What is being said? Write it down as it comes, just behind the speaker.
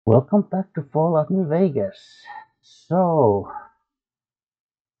Welcome back to Fallout New Vegas. So,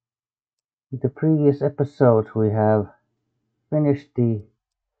 in the previous episode, we have finished the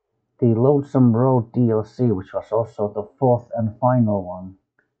Lonesome Road DLC, which was also the fourth and final one.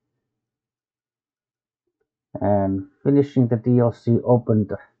 And finishing the DLC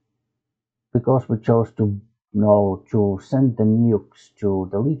opened because we chose to send the nukes to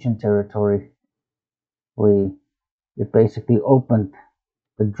the Legion territory. We it basically opened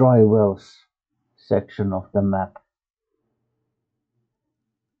the dry wells section of the map.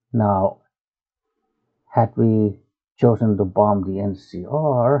 Now, had we chosen to bomb the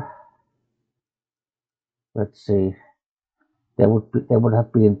NCR, let's see, there would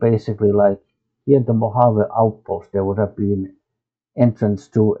have been basically like here at the Mojave outpost, there would have been entrance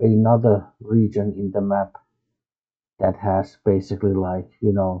to another region in the map that has basically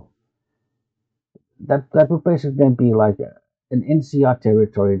that would basically then be like an NCR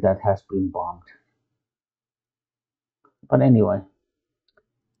territory that has been bombed. But anyway,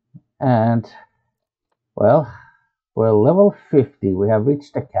 and well, we're level 50. We have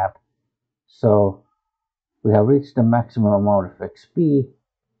reached the cap, so we have reached the maximum amount of XP.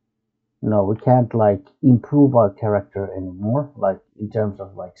 No, we can't like improve our character anymore, like in terms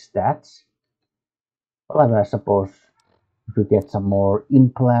of like stats. Well, I suppose if we get some more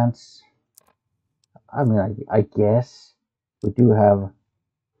implants, I mean, I guess we do have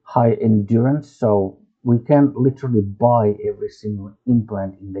high endurance, so we can literally buy every single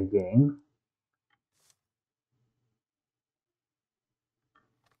implant in the game.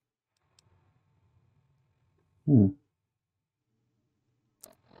 Hmm.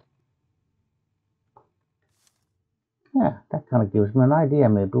 Yeah, that kind of gives me an idea.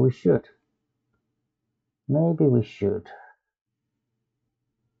 Maybe we should. Maybe we should.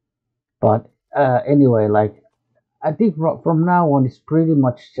 But anyway, like I think from now on, it's pretty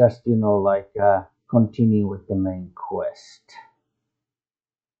much just continue with the main quest.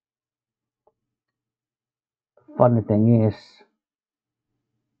 Funny thing is,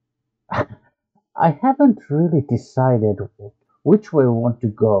 I haven't really decided which way we want to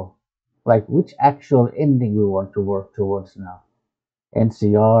go, like which actual ending we want to work towards now.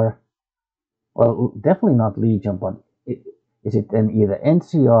 NCR, well, definitely not Legion, but is it then either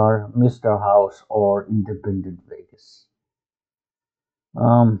NCR, Mr. House, or Independent Vegas?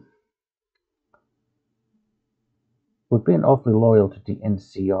 Um, we've been awfully loyal to the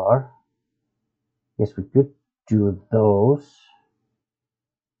NCR. Yes, we could do those.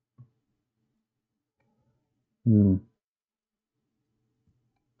 Hmm.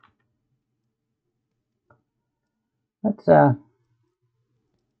 Let's uh,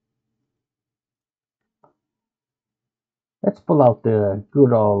 let's pull out the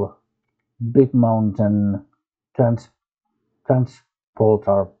good old Big Mountain trans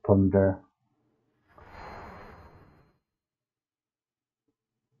transporter plunder.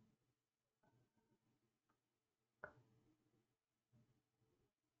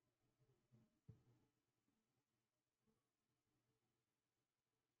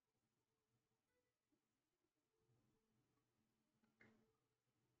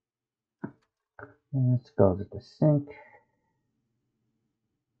 Let's go to the sink.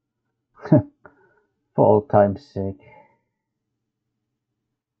 For all time's sake.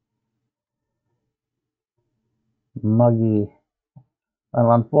 Muggy.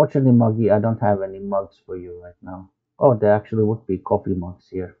 Well, unfortunately, Muggy, I don't have any mugs for you right now. Oh, there actually would be coffee mugs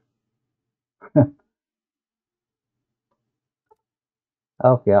here.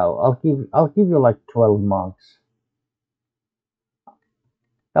 Okay, I'll give you like 12 mugs.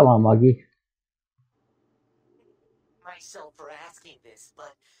 Come on, Muggy. Myself for asking this,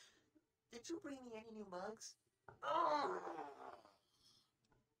 but did you bring me any new mugs? Oh,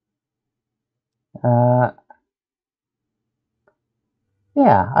 Uh,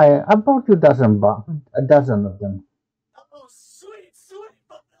 yeah, I brought you a dozen of them. oh, sweet, sweet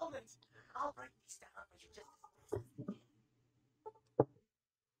fulfillment. I'll break these down. You just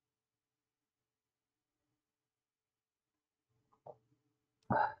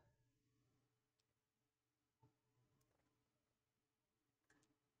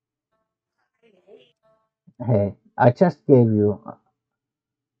I hate. Hey, I just gave you.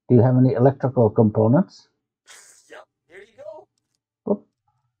 Do you have any electrical components? Yep, here you go. Oop,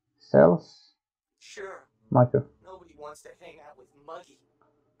 cells, Sure, micro. nobody wants to hang out with Muggy.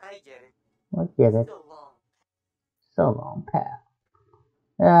 I get it. I get it. Still long. So long path.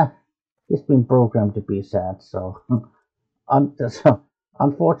 Yeah, he's been programmed to be sad, so, so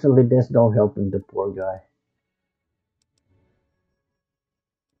unfortunately, there's no helping the poor guy.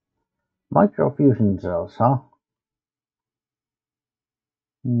 Microfusion cells, huh?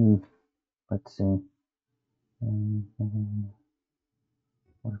 Let's see.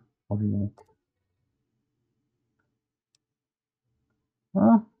 What do you need?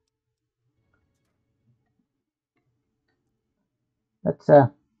 Huh? Let's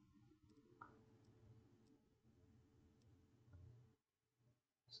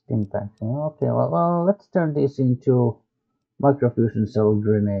stim packs. Okay, well, let's turn this into microfusion cell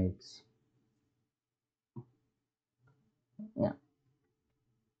grenades. Yeah,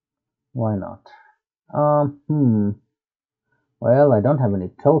 why not? Well, I don't have any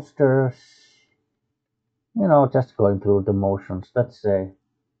toasters. Just going through the motions. Let's say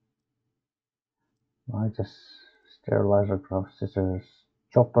I just sterilizer, craft scissors,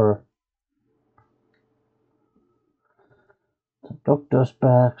 chopper, doctor's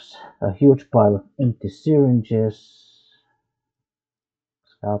bags, a huge pile of empty syringes,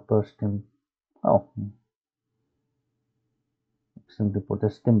 scalpel stim. Oh, simply put a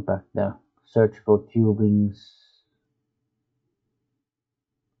stim pack there. Surgical tubings.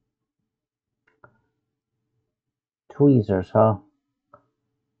 Tweezers, huh?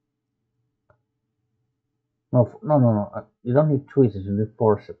 No. You don't need tweezers, you need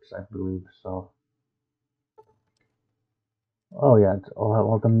forceps, I believe. So, oh yeah, I'll have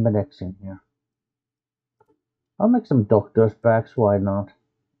all the medics in here. I'll make some doctor's bags, why not?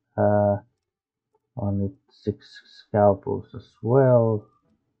 I'll need 6 scalpels as well.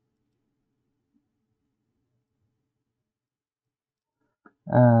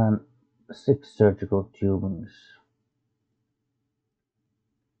 And 6 surgical tubings.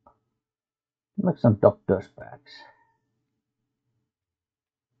 Make some doctor's bags.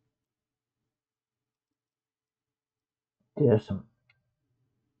 There's some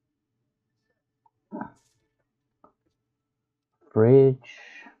fridge.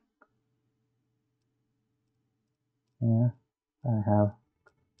 Yeah, I have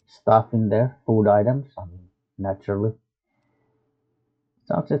stuff in there, food items. I mean, naturally.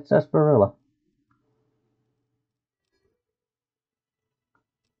 Sounds it's sarsaparilla.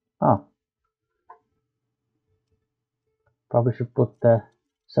 Oh, probably should put the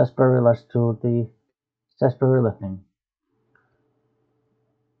sarsaparillas to the sarsaparilla thing.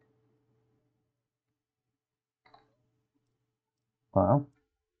 Well,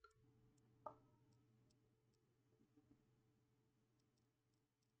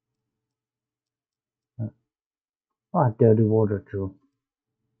 oh, dirty water too.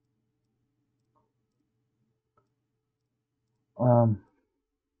 Um,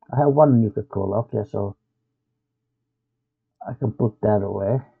 I have 1 Nuka-Cola. Okay, so I can put that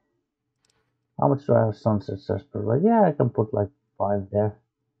away. How much do I have sunset sarsaparilla? Yeah, I can put like 5 there.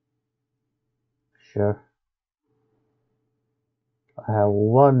 Sure. I have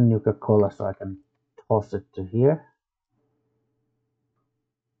 1 Nuka-Cola, so I can toss it to here.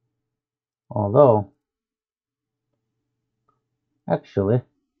 Although, actually,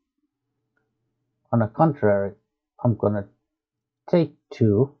 on the contrary, I'm gonna take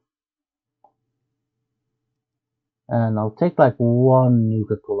 2, and I'll take like 1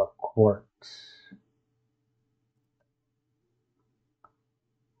 Nuka-Cola quartz.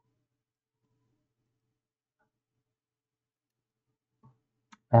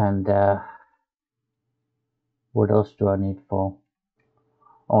 And what else do I need for?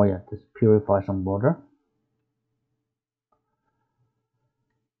 Oh yeah, just purify some water.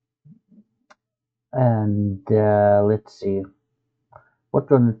 And let's see, what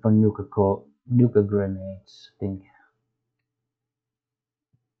do I need for Nuka grenades? I think.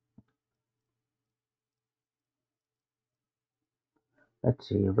 Let's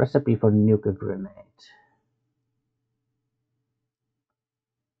see, recipe for Nuka grenades.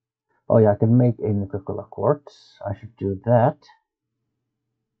 Oh yeah, I can make a Nuka-Cola quartz. I should do that.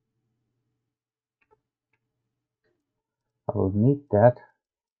 I will need that.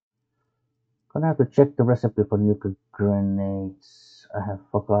 Gonna have to check the recipe for Nuka grenades. I have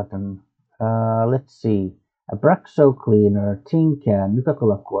forgotten. Let's see. Abraxo cleaner, tin can,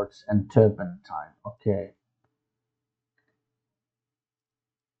 Nuka-Cola quartz, and turpentine. Okay.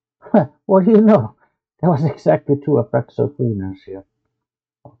 What do you know? There was exactly 2 Abraxo cleaners here.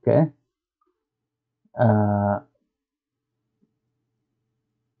 Okay.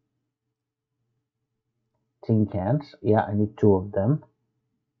 Tin cans. Yeah, I need 2 of them.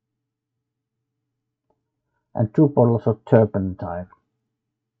 And 2 bottles of turpentine.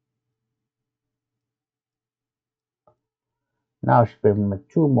 Now I should be able to make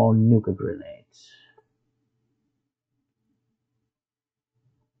 2 more Nuka grenades.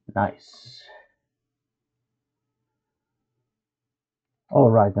 Nice.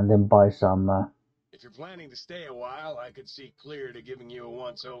 Alright, and then buy some If you're planning to stay a while, I could see clear to giving you a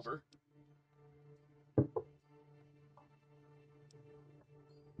once-over.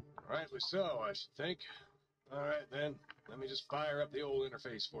 Rightly so, I should think. All right, then. Let me just fire up the old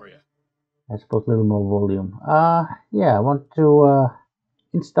interface for you. Let's put a little more volume. Yeah, I want to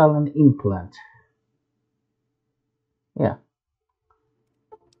install an implant. Yeah.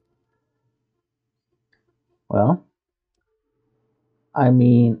 Well, I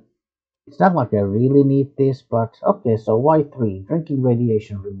mean, it's not like I really need this, but okay, so Y3, drinking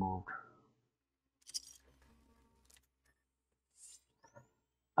radiation removed.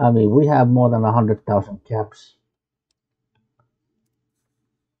 I mean, we have more than 100,000 caps.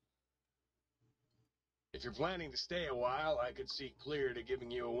 If you're planning to stay a while, I could see clear to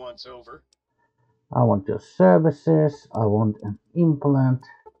giving you a once-over. I want your services, I want an implant,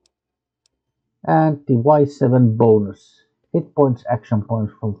 and the Y7 bonus. Hit points, action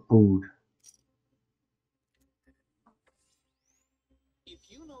points from food. If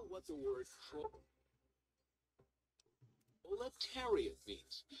you know what the word proletariat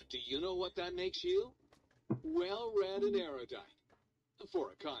means, do you know what that makes you? Well-read and erudite.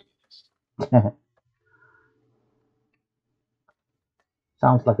 For a communist.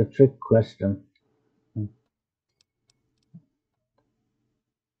 Sounds like a trick question.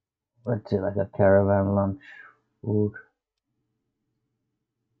 Let's see, like a caravan lunch, food.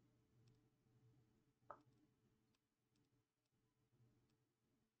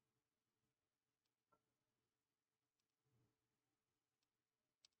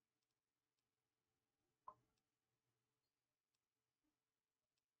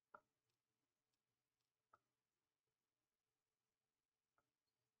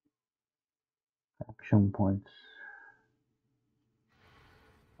 Action points.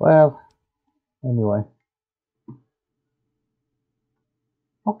 Well, anyway.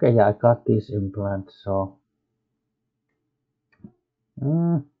 Okay, yeah, I got these implants, so.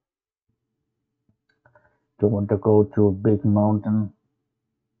 Do you want to go to a big mountain?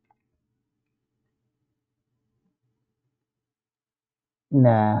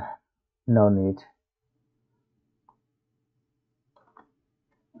 Nah, no need.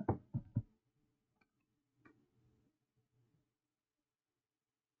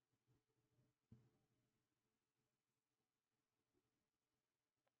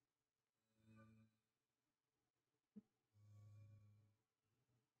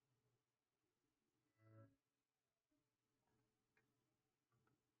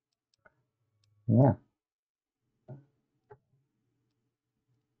 Yeah.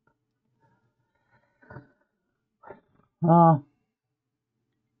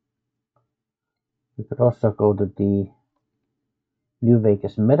 We could also go to the New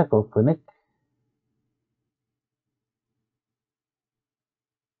Vegas Medical Clinic.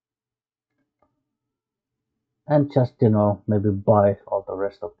 And just, maybe buy all the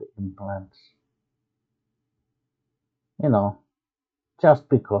rest of the implants. Just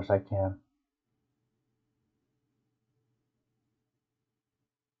because I can.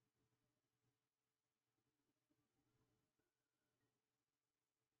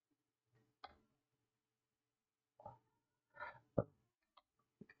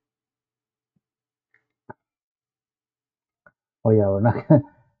 Oh yeah,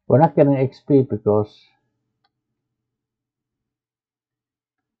 we're not getting XP because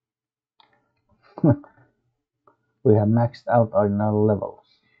we have maxed out our levels.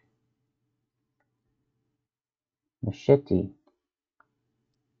 Machete.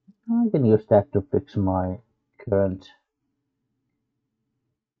 I can use that to fix my current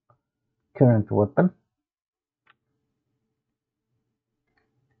weapon.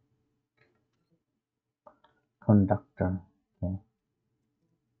 Conductor. Okay.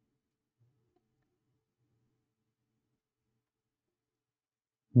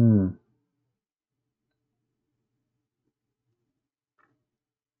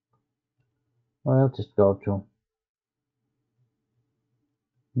 Well, I'll just go to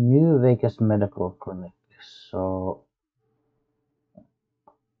New Vegas Medical Clinic. So,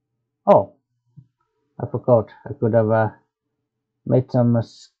 oh, I forgot. I could have made some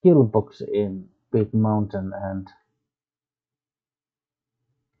skill books in Big Mountain, and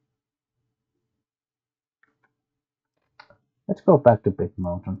let's go back to Big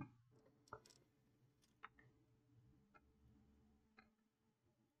Mountain.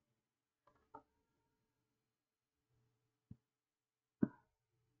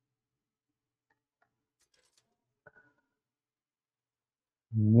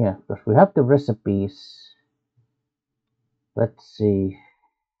 Yeah, because we have the recipes. Let's see.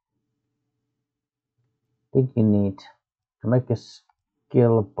 I think you need to make a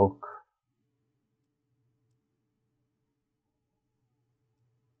skill book.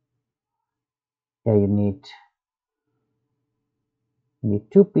 Yeah, you need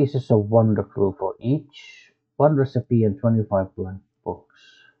 2 pieces of Wonder Glue for each, 1 recipe and 25 blank books.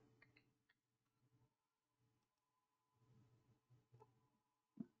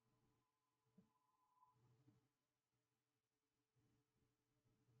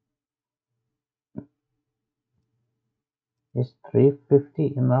 Is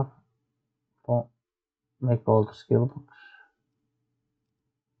 350 enough for make all the skill books?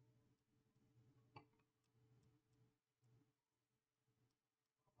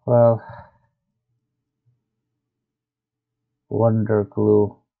 Well, Wonder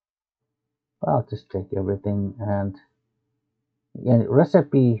Glue. I'll just take everything and yeah,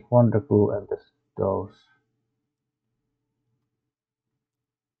 recipe, Wonder Glue, and those.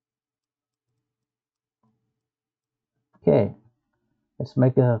 Okay, let's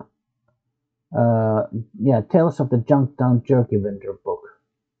make a yeah, Tales of the Junktown Jerky Vendor book.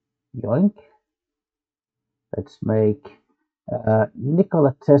 Yoink. Let's make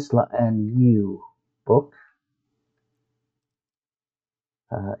Nikola Tesla and You book.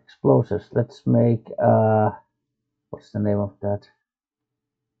 Explosives. Let's make what's the name of that?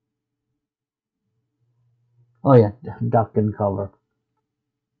 Oh yeah, Duck and Cover.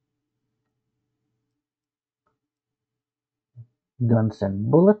 Guns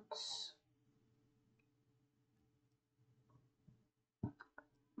and Bullets.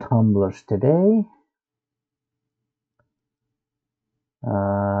 Tumblers Today.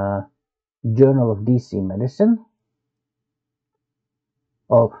 Journal of DC Medicine.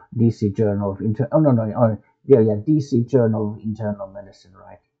 Oh, DC Journal of Internal. Oh no, yeah, DC Journal of Internal Medicine,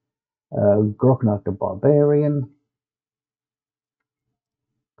 right? Grognak the Barbarian.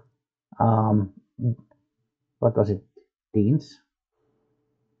 Um, what was it? Dean's.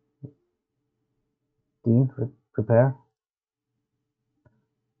 Prepare.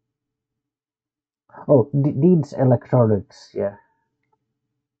 Oh, Dean's Electronics. Yeah.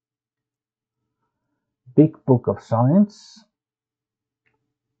 Big Book of Science.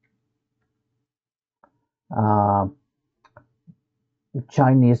 Uh,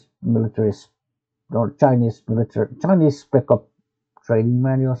 Chinese military or Chinese spec op training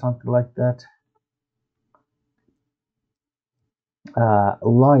manual, something like that.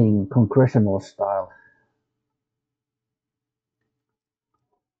 Lying congressional style.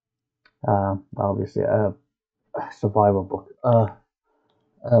 Obviously, survival book.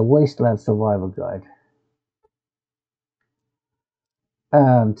 Wasteland Survival Guide.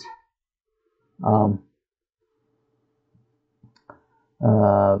 And um,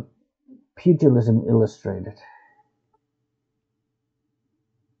 uh, Pugilism Illustrated.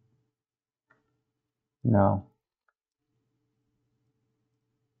 No.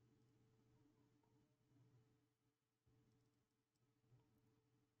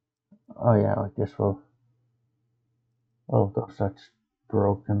 Oh yeah, I guess all of those are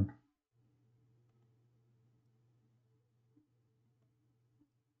broken.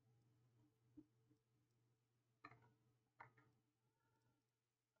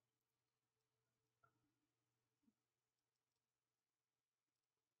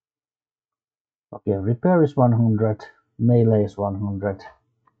 Okay, repair is 100, melee is 100.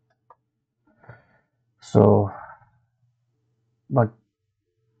 So, but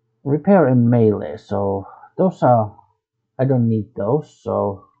repair and melee, so those are, I don't need those,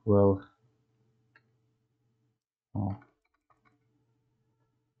 so we'll,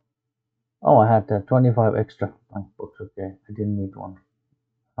 oh, I had 25 extra blank books, okay, I didn't need one.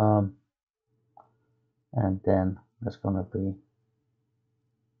 And then that's gonna be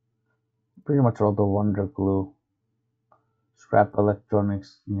pretty much all the Wonder Glue. Scrap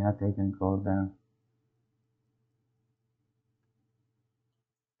Electronics, yeah, they can go there.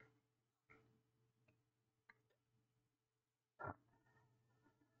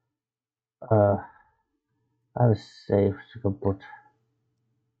 I was safe to put.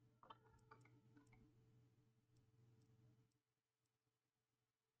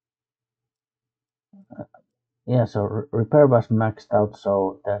 Yeah, so repair was maxed out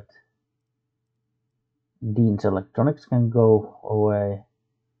so that Dean's Electronics can go away,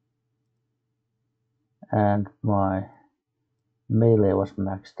 and my melee was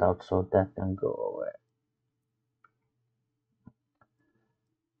maxed out so that can go away.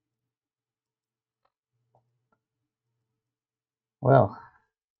 Well,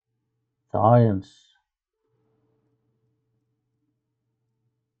 science,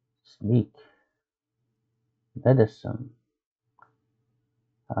 sneak, medicine,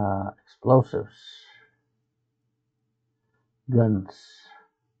 explosives, guns,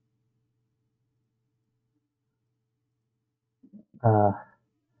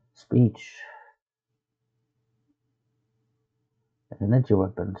 speech, energy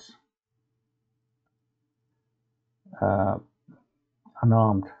weapons.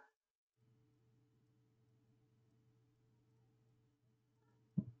 Unarmed.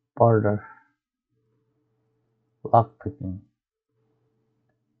 Border. Lockpicking.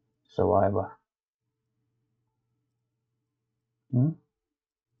 Survivor.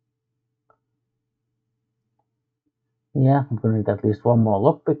 Yeah, I'm gonna need at least one more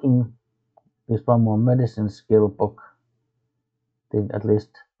lockpicking, at least one more medicine skill book. Then at least,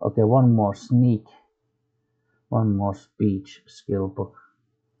 okay, one more sneak, one more speech skill book.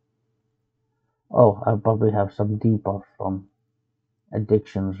 Oh, I'll probably have some debuff from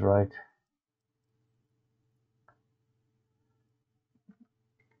addictions, right?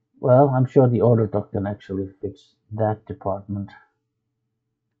 Well, I'm sure the auto doc can actually fix that department.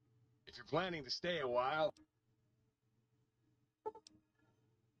 If you're planning to stay a while.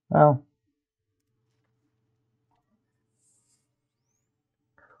 Well,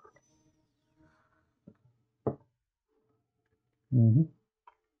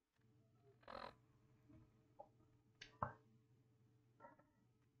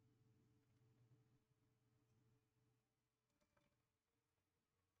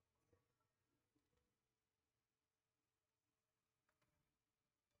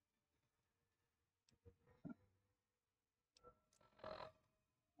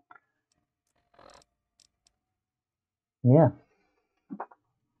 yeah,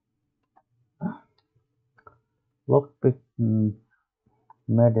 lockpicking,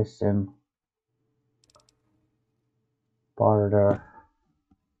 medicine, barter,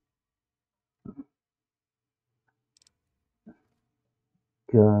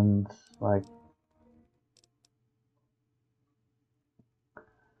 guns, like,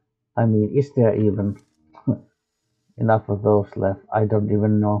 I mean, is there even enough of those left? I don't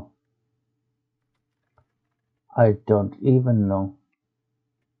even know. I don't even know.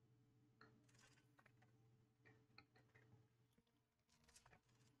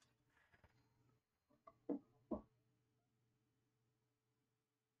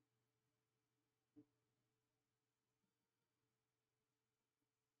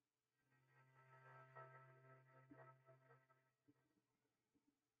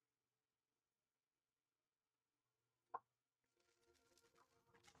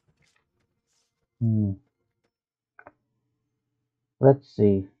 Let's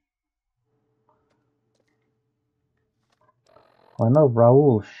see. I know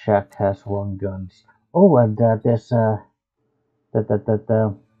Raoul's shack has one gun. Oh, and there's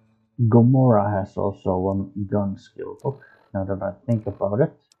that Gomorrah has also one gun skill book. Now that I think about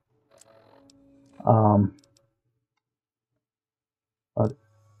it, but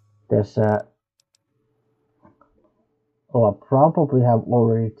there's oh, I probably have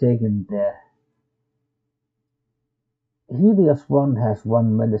already taken the Helios one has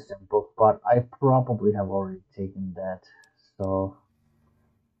one medicine book, but I probably have already taken that. So,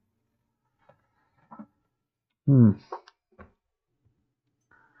 maybe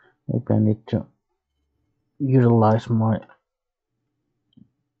I need to utilize my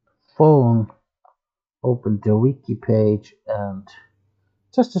phone, open the wiki page, and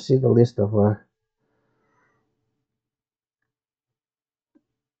just to see the list of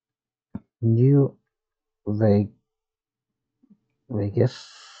new Vegas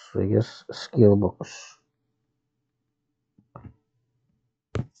Vegas skill books.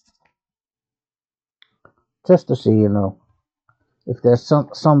 Just to see, if there's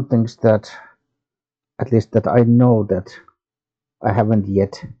some things that at least that I know that I haven't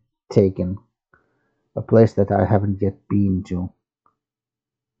yet taken, a place that I haven't yet been to.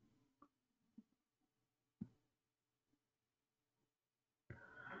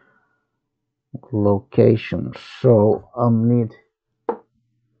 Locations. So need.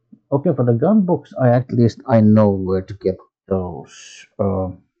 Okay, for the gun books, at least I know where to get those.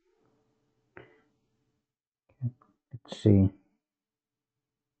 Let's see.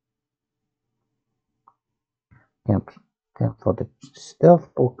 Camp, camp for the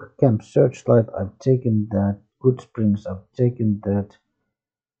stealth book, camp searchlight. I've taken that. Good Springs. I've taken that.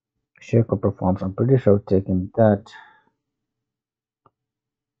 Sherco performs. I'm pretty sure I've taken that.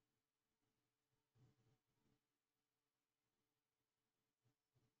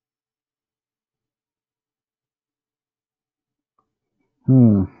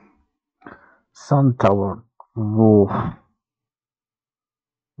 Sun Tower. Wolf.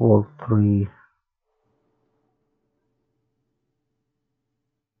 Wolf 3.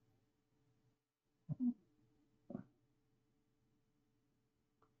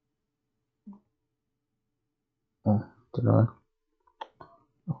 Did I?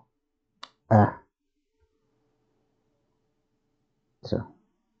 Ah.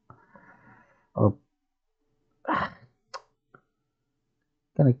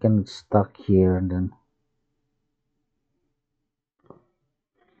 Can get stuck here and then.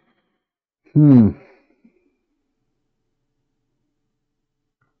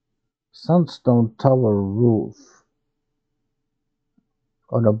 Sandstone tower roof.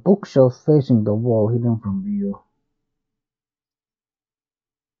 On a bookshelf facing the wall, hidden from view.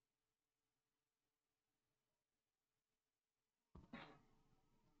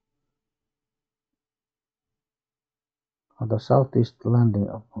 On the southeast landing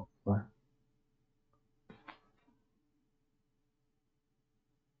of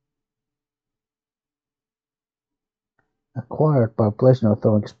acquired by placing or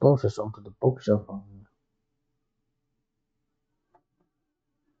throwing explosives onto the bookshelf.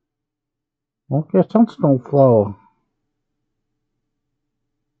 Okay, sandstone floor.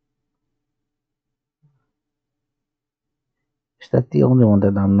 Is that the only one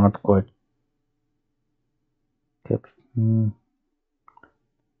that I'm not quite kept?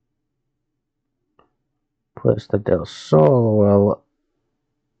 Place the Del Sol. Well,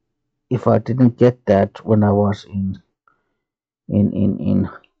 if I didn't get that when I was in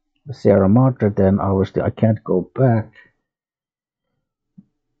Sierra Madre, then obviously I can't go back.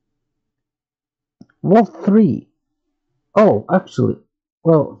 Vault 3. Oh, actually,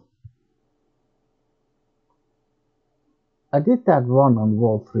 well, I did that run on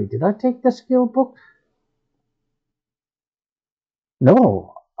Vault 3. Did I take the skill book?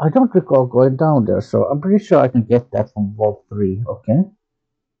 No, I don't recall going down there, so I'm pretty sure I can get that from Vault 3, okay?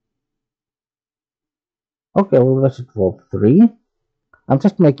 Okay, well, that's at Vault 3. I'm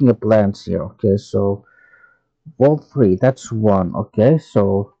just making a plans here, okay? So, Vault 3, that's one, okay?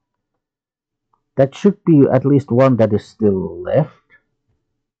 So, that should be at least one that is still left.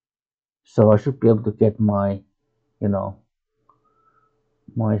 So, I should be able to get my,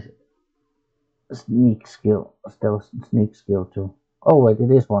 my sneak skill, stealth sneak skill too. Oh, wait, it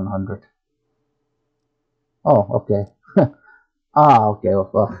is 100. Oh, okay. Okay,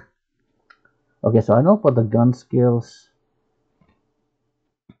 well, okay, so I know for the gun skills.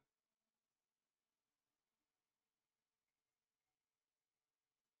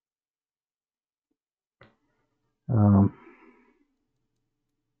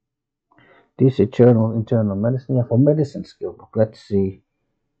 This internal medicine. Yeah, for medicine skill book. Let's see.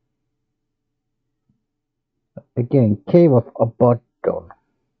 Again, Cave of Abaddon.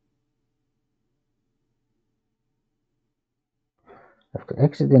 After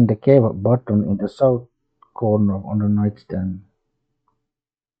exiting the Cave of Abaddon in the south corner on the nightstand.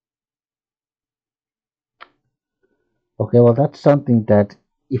 Okay, well that's something that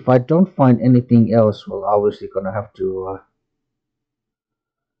if I don't find anything else, we're obviously gonna have to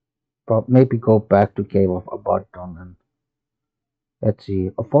maybe go back to Cave of Abaddon and let's see.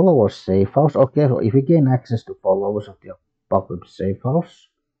 A follower's safe house. Okay, so if we gain access to followers of the Apocalypse safe house,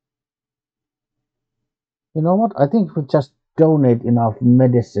 you know what? I think if we just donate enough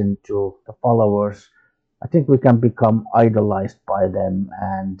medicine to the followers, I think we can become idolized by them,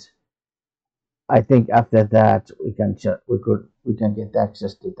 and I think after that we can get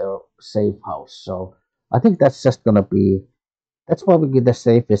access to the safe house. So I think that's just gonna be that's probably the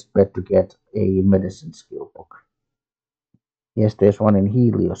safest bet to get a medicine skill book. Yes, there's one in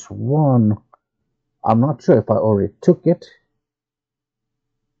Helios 1. I'm not sure if I already took it.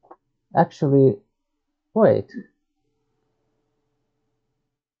 Actually, wait.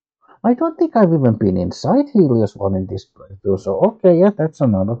 I don't think I've even been inside Helios 1 in this playthrough. So, okay, yeah, that's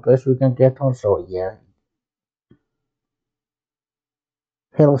another place we can get on. So, yeah.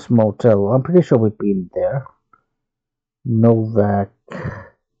 Hell's Motel. I'm pretty sure we've been there. Novak.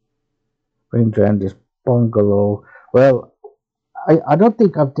 Ranger Andy's Bungalow. Well, I don't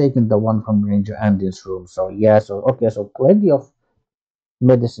think I've taken the one from Ranger Andy's room. So, yeah, so, okay, so plenty of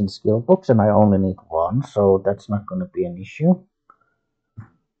medicine skill books, and I only need one. So, that's not going to be an issue.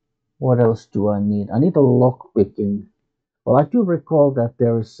 What else do I need? I need a lock picking. Well, I do recall that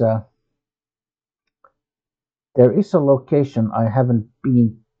there is a location I haven't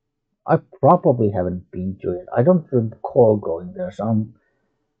been. I probably haven't been to it. I don't recall going there. So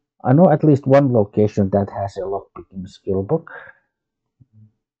I know at least one location that has a lockpicking skill book.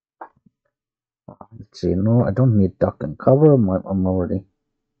 Let's see. No, I don't need duck and cover. I'm already.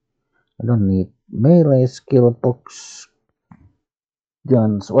 I don't need melee skill books.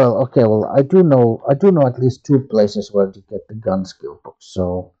 Guns. Well, okay. Well, I do know. I do know at least two places where to get the gun skill books.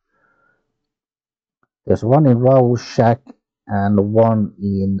 So there's one in Raoul's Shack and one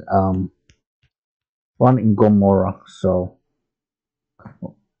in Gomorrah. So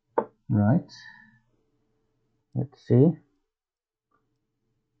right. Let's see.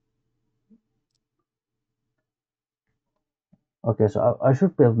 Okay, so I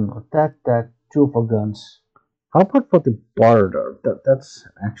should build that two for guns. How about for the border? That's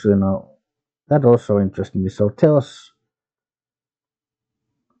actually no. That also interests me. So tales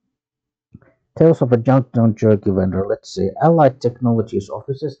of a Junktown jerky vendor. Let's say Allied Technologies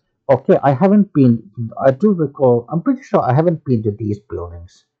offices. Okay, I haven't been. I do recall. I'm pretty sure I haven't been to these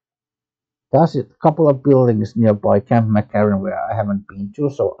buildings. There's a couple of buildings nearby Camp McCarran where I haven't been to.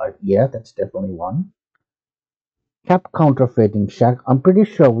 So yeah, that's definitely one. Cap Counterfeiting Shack. I'm pretty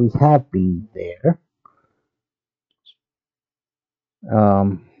sure we have been there.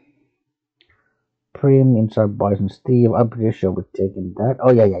 Um, Prim inside Bison Steve. I'm pretty sure we've taken that.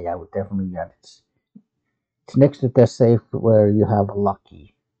 Oh yeah. We definitely got it. It's next to the safe where you have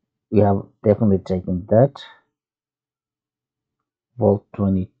Lucky. We have definitely taken that. Vault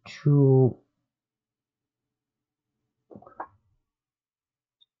 22.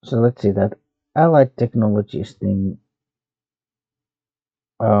 So let's see that Allied Technologies thing.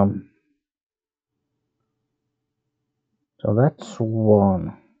 Um, so that's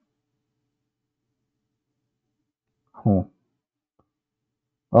one. Oh,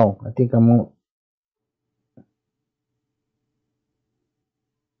 oh, I think I'm on.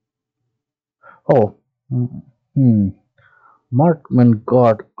 Oh, hmm. Markman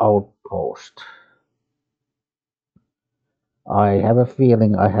Guard Outpost. I have a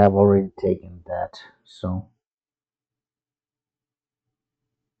feeling I have already taken that. So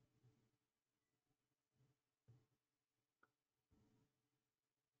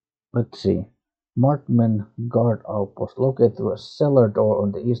let's see. Markman Guard Outpost located through a cellar door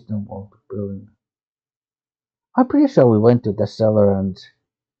on the eastern wall of the building. I'm pretty sure we went to the cellar and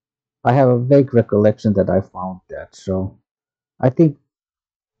I have a vague recollection that I found that. So I think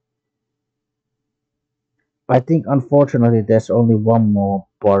unfortunately there's only one more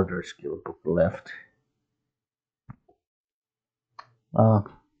barter skill book left. Uh,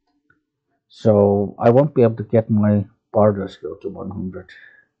 so I won't be able to get my barter skill to 100.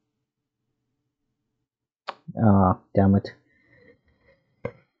 Damn it.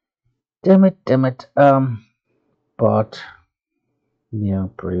 Damn it. But yeah,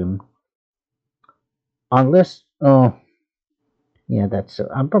 Prim. Unless, oh, yeah,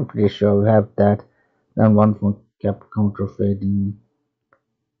 I'm pretty sure we have that. Then one for cap counterfeiting.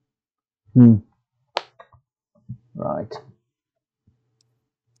 Hmm, right.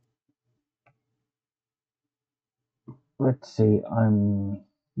 Let's see, I'm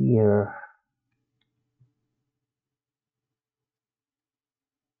here.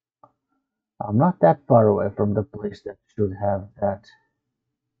 I'm not that far away from the place that should have that.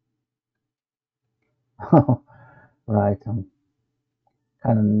 Right, I'm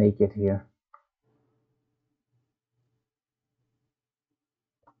kind of naked here.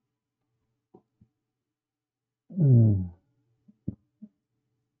 Hmm,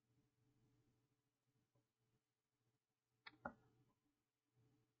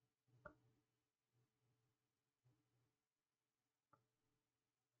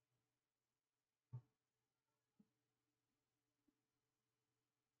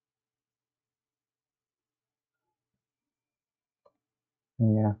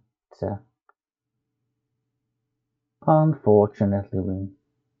 yeah, it's unfortunately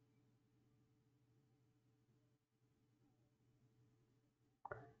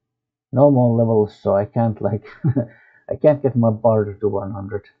no more levels, so I can't like I can't get my barter to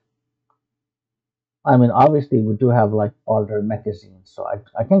 100. I mean, obviously we do have like barter magazines, so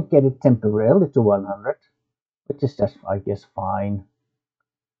I can get it temporarily to 100, which is just I guess fine.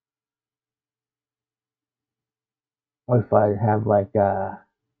 Or if I have like a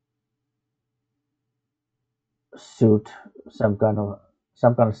suit, some kind of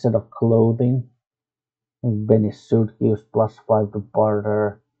set of clothing. Benny's suit gives +5 to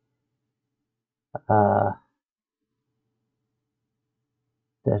barter. Uh,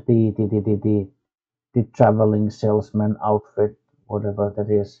 there's the traveling salesman outfit, whatever that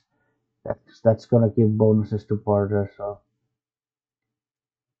is. That's gonna give bonuses to barter. So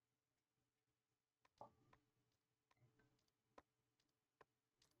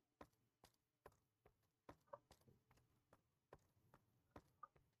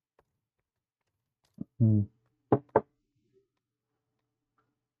hmm,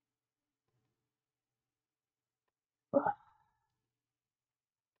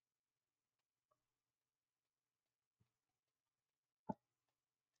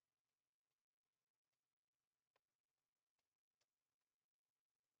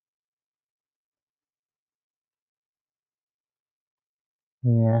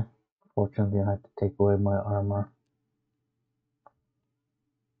 yeah. Fortunately, I had to take away my armor.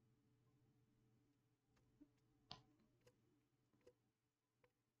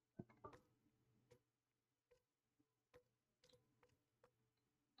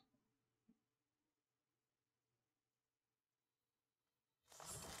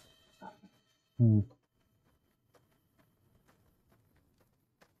 Yeah,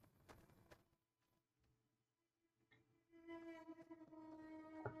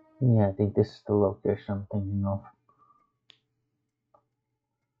 I think this is the location I'm thinking of.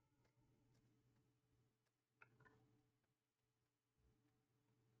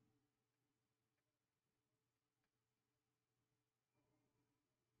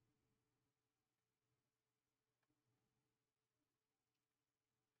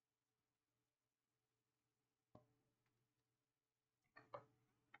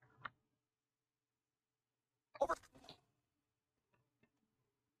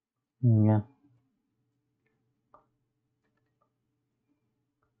 Yeah.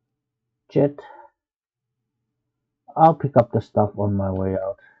 Jet. I'll pick up the stuff on my way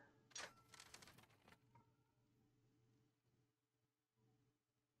out.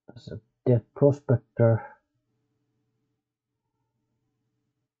 There's a dead prospector.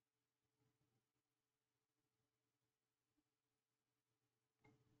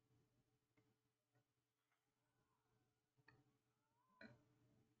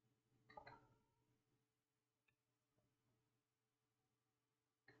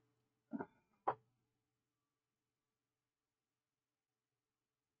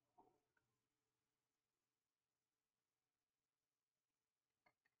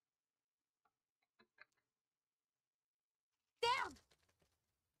 Down!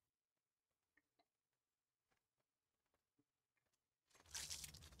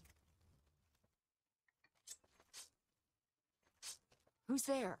 Who's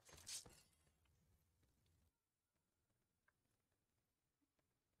there?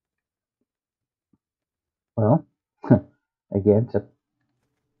 Well, again, it's a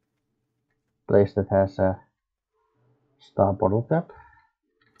place that has a star bottle cap.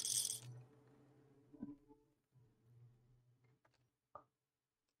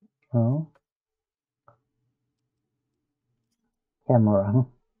 Oh, camera.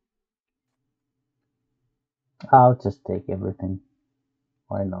 I'll just take everything.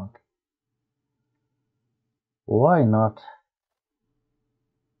 Why not? Why not?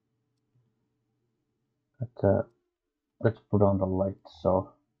 Let's put on the light.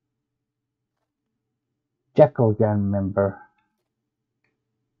 So, Jackal Gang member.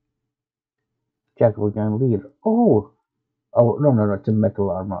 Jackal Gang leader. Oh! Oh, no, it's a metal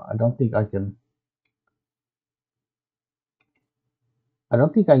armor. I don't think I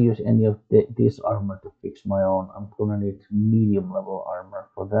use any of this armor to fix my own. I'm gonna need medium level armor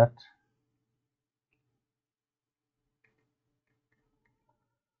for that.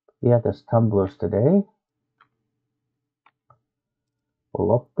 Yeah, there's tumblers today.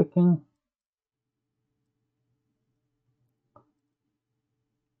 Lockpicking.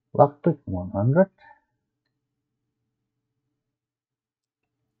 Lockpick 100.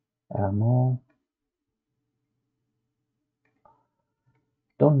 Ammo.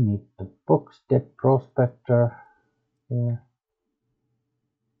 Don't need the books. Dead prospector. Yeah.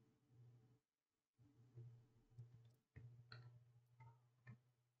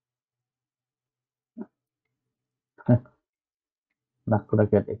 Not gonna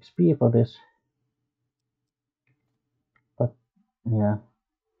get XP for this. But yeah.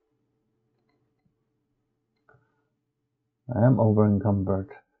 I am over encumbered.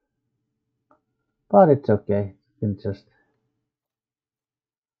 But it's okay. I can just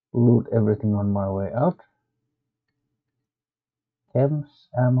loot everything on my way out. Chems,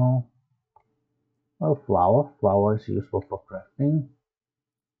 ammo. Well, flour. Flour is useful for crafting.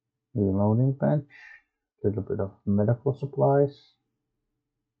 Reloading bench. A little bit of medical supplies.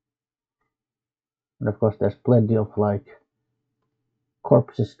 And of course there's plenty of like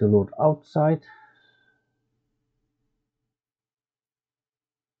corpses to loot outside.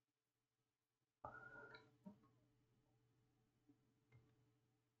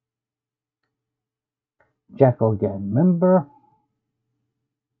 Jackal Gang member.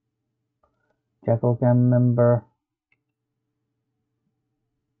 Jackal Gang member.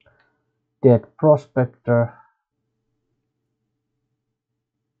 Dead prospector.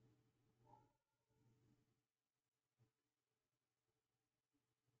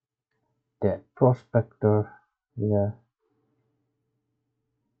 Dead prospector. Yeah.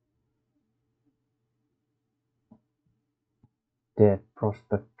 Dead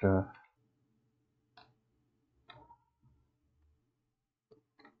prospector.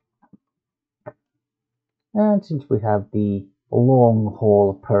 And since we have the long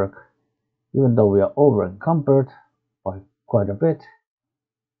haul perk, even though we are over encumbered by quite a bit,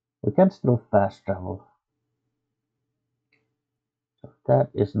 we can still fast travel. So that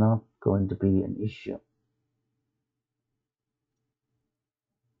is not going to be an issue.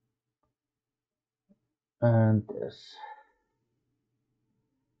 And this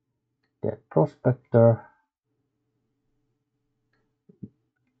dead prospector,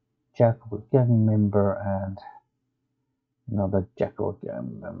 Jackal gang member, and another Jackal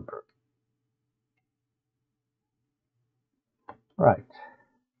gang member. Right.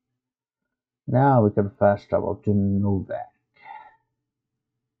 Now we can fast travel to Novak.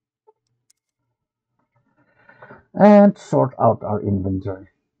 And sort out our inventory,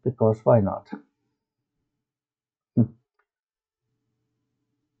 because why not?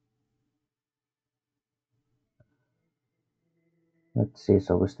 Let's see,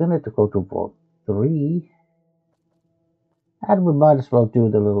 so we still need to go to Vault 3. And we might as well do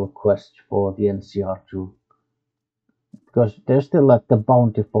the little quest for the NCR too. Because there's still like the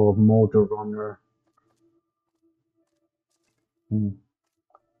bounty for Motor Runner.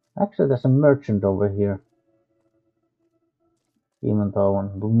 Actually, there's a merchant over here. Even though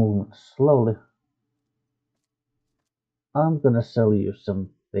I'm moving slowly. I'm gonna sell you some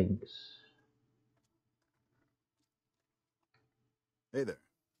things. Hey there.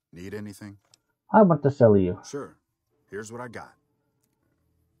 Need anything? I want to sell you. Sure. Here's what I got.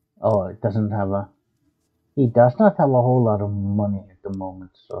 Oh, it doesn't have a... He does not have a whole lot of money at the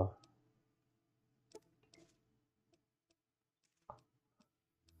moment, so...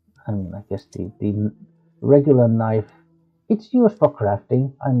 I mean, I guess the regular knife, it's used for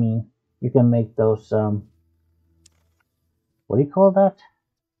crafting. I mean, you can make those, what do you call that?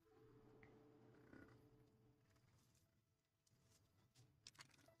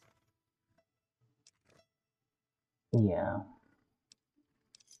 Yeah.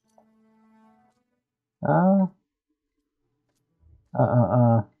 Uh, uh, uh,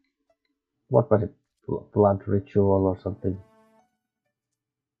 uh, what was it? Blood ritual or something?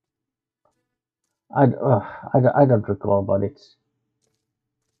 I don't recall, but it's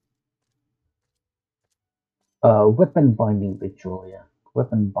weapon binding ritual, yeah.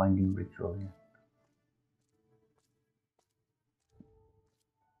 Weapon binding ritual, yeah.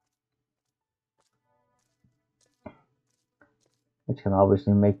 Which can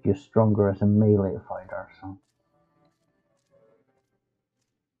obviously make you stronger as a melee fighter, so.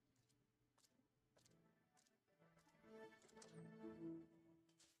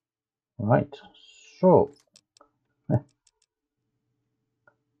 Right, so.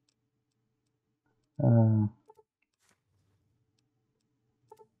 Uh,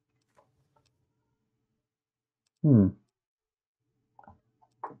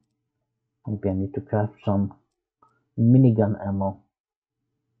 Maybe I need to craft some minigun ammo.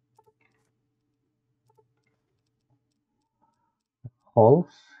 Holes,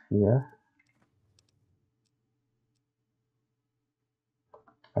 yeah.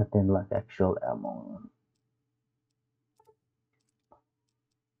 And then like actual ammo.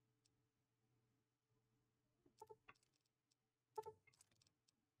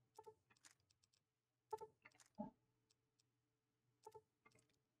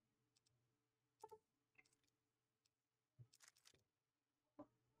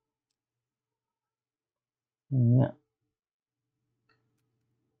 Yeah.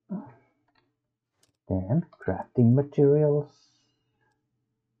 Then crafting materials.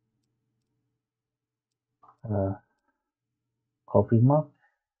 Coffee mug.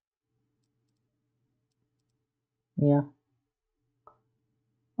 Yeah.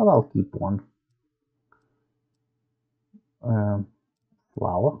 Well, I'll keep one.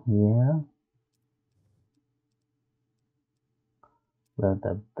 Flour, yeah.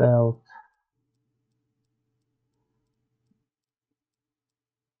 Leather belt.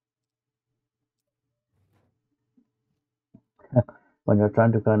 When you're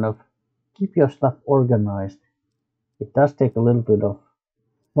trying to kind of keep your stuff organized, it does take a little bit of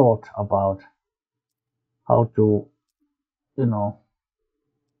thought about how to, you know,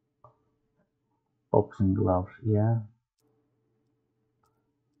 boxing gloves, yeah.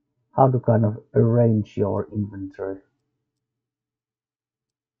 How to kind of arrange your inventory.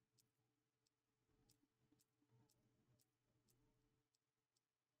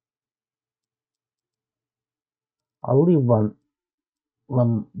 I'll leave one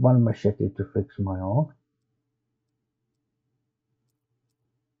machete to fix my own.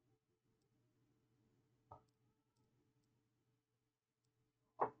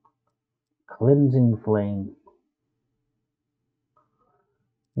 Cleansing flame.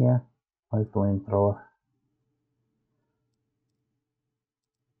 Yeah, my flamethrower.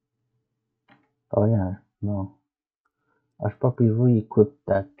 Oh yeah, no. I should probably re-equip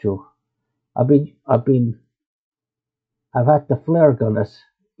that too. I've had the flare gun as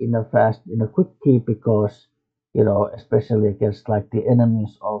in a quick key because You know, especially against like the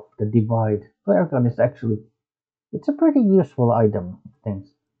enemies of the Divide. Flare gun is actually, it's a pretty useful item, things.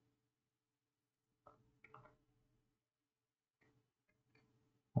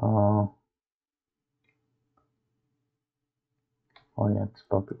 Oh yeah, it's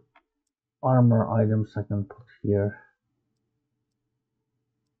probably armor items I can put here.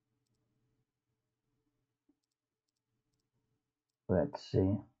 Let's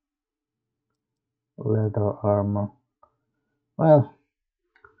see. Leather armor. Well,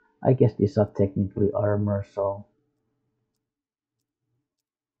 I guess these are technically armor, so.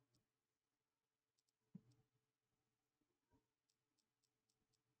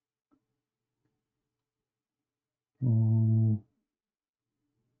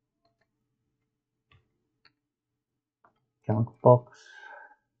 Junk box.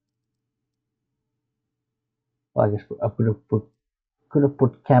 Well, I guess I could have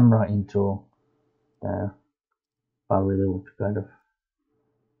put camera into there. I really would kind of.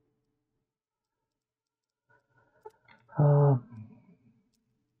 Uh,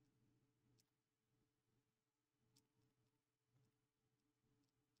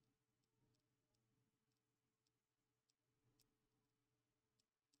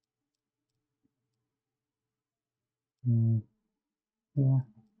 yeah.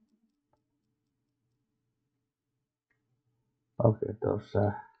 Okay, there's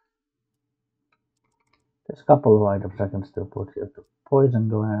a couple of items I can still put here. The poison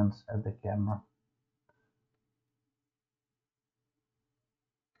glands and the camera.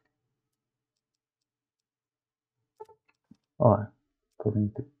 Oh, I'm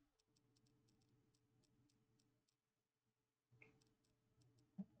putting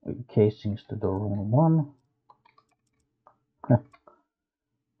the casings to the wrong one.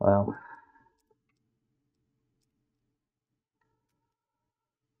 Well,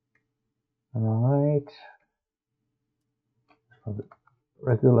 alright. So the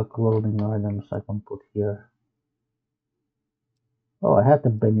regular clothing items I can put here. Oh, I had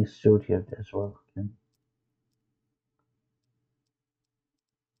the Benny suit here as well.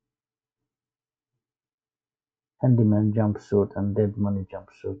 Handyman jumpsuit and dead money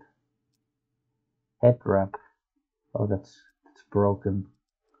jumpsuit. Head wrap. Oh, that's broken.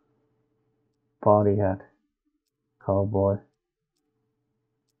 Party hat. Cowboy.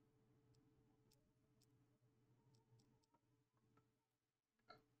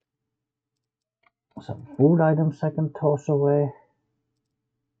 Some food items I can toss away.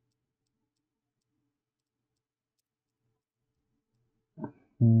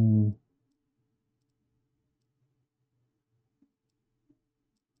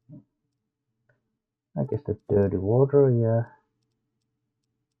 I guess the dirty water, yeah.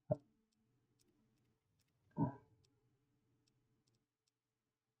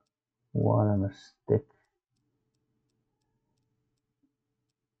 One and a stick.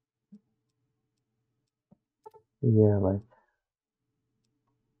 Yeah, like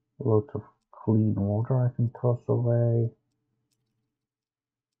lots of clean water I can toss away.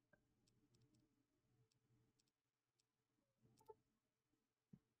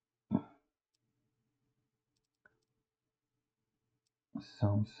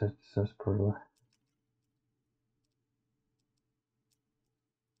 Sunset sarsaparilla.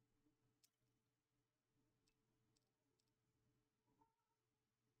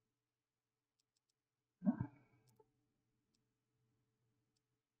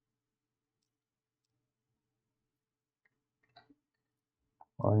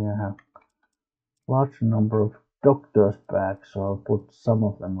 Oh yeah, large number of doctor's bags, so I'll put some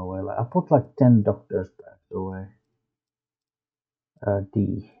of them away. Like I put like 10 doctor's bags away.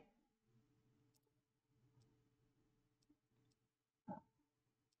 D.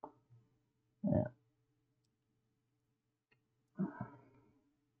 Yeah.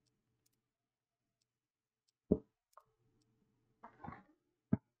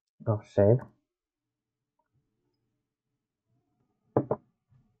 Oh, save.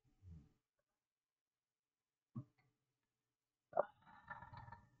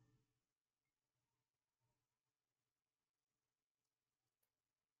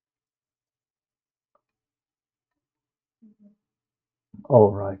 Oh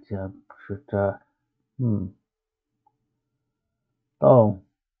right, yeah. Should Oh,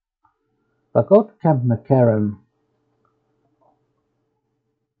 if I go to Camp McCarran,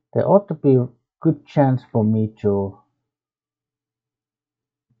 there ought to be a good chance for me to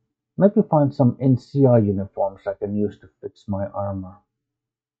maybe find some NCR uniforms I can use to fix my armor.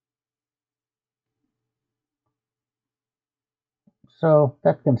 So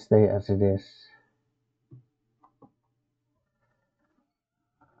that can stay as it is.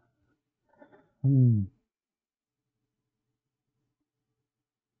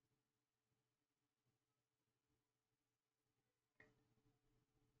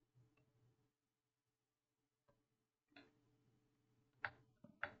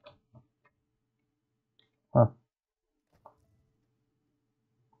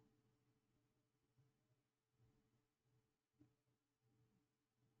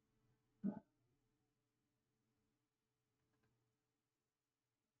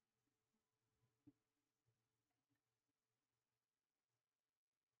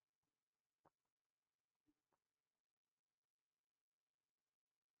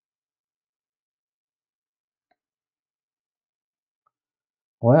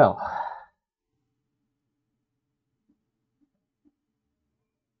 Well,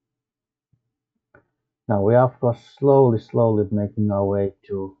 now we are of course slowly making our way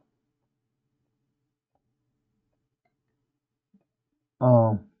to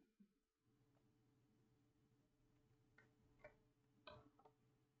um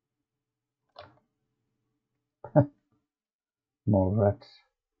more rats.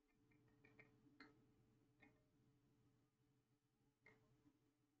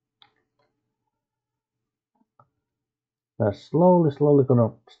 We're slowly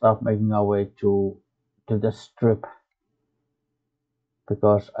gonna start making our way to the strip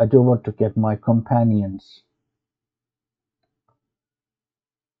because I do want to get my companions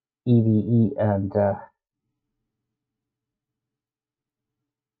EDE and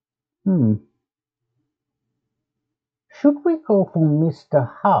hmm. Should we go for Mr.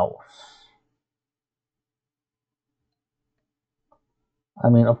 House? I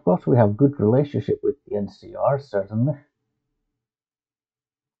mean, of course, we have good relationship with the NCR, certainly.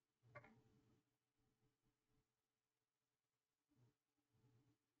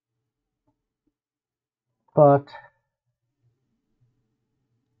 But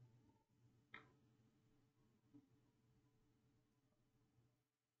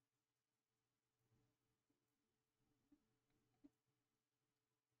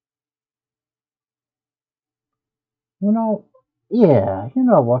yeah, you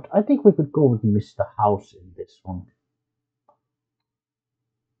know what? I think we could go with Mr. House in this one.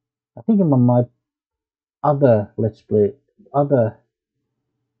 I think in my other Let's Play, other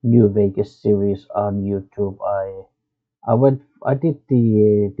New Vegas series on YouTube, I did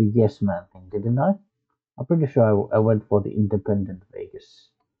the Yes Man thing, didn't I? I'm pretty sure I went for the Independent Vegas.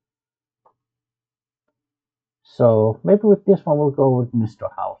 So maybe with this one we'll go with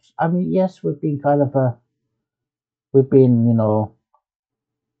Mr. House. I mean, yes, we've been,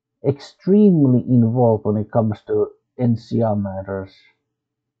 extremely involved when it comes to NCR matters.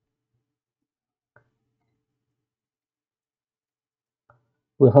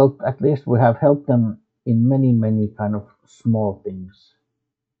 At least we have helped them in many kind of small things.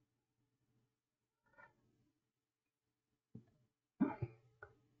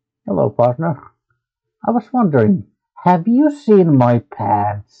 Hello, partner. I was wondering, have you seen my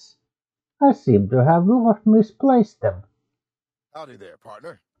pants? I seem to have misplaced them. Howdy there,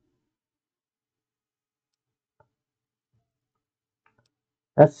 partner.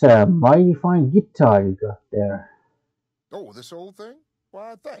 That's a mighty fine guitar you got there. Oh, this old thing?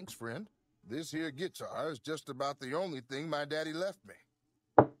 Why, thanks, friend. This here guitar is just about the only thing my daddy left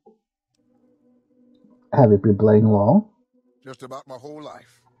me. Have you been playing long? Just about my whole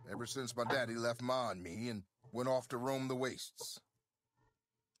life, ever since my daddy left Ma and me and went off to roam the wastes.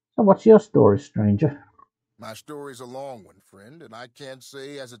 So what's your story, stranger? My story's a long one, friend, and I can't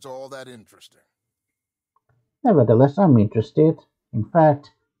say as it's all that interesting. Nevertheless, I'm interested. In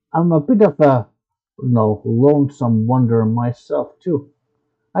fact, I'm a bit of a, lonesome wanderer myself too.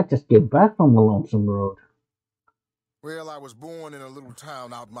 I just came back from the lonesome road. Well, I was born in a little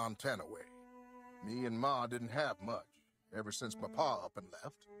town out Montana way. Me and Ma didn't have much, ever since my pa up and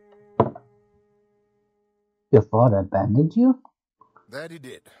left. Your father abandoned you? That he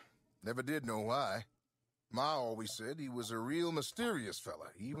did. Never did know why. Ma always said he was a real mysterious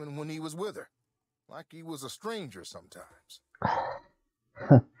fella, even when he was with her. Like he was a stranger sometimes.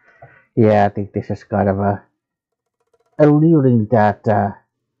 Yeah, I think this is kind of alluding that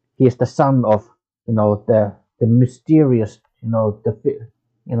he is the son of, the mysterious,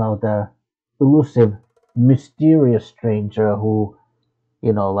 the elusive, mysterious stranger who,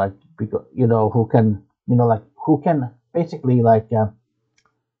 like, because, who can basically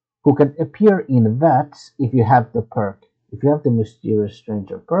who can appear in vats if you have the perk. If you have the mysterious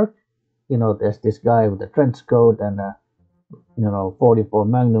stranger perk, there's this guy with a trench coat and a 44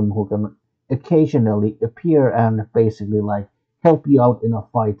 Magnum who can occasionally appear and basically like help you out in a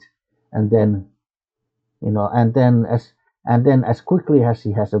fight, and then as quickly as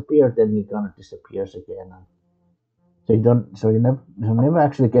he has appeared, then he kind of disappears again. So you never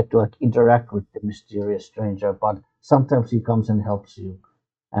actually get to like interact with the mysterious stranger, but sometimes he comes and helps you.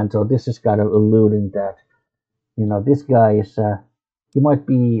 And so this is kind of alluding that this guy is he might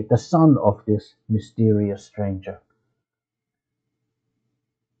be the son of this mysterious stranger.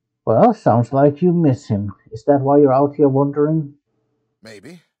 Well, sounds like you miss him. Is that why you're out here wandering?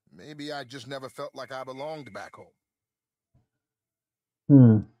 Maybe. Maybe I just never felt like I belonged back home.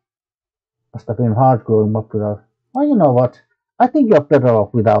 Must have been hard growing up without. Well, you know what? I think you're better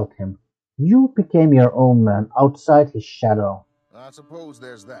off without him. You became your own man outside his shadow. I suppose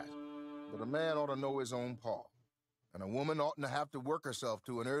there's that. But a man ought to know his own paw. and a woman oughtn't to have to work herself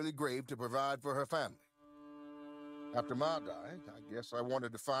to an early grave to provide for her family. After Ma died, I guess I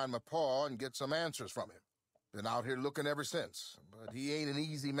wanted to find my pa and get some answers from him. Been out here looking ever since, but he ain't an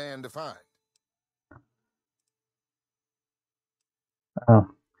easy man to find. Oh,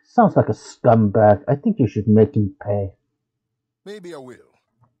 sounds like a scumbag. I think you should make him pay. Maybe I will.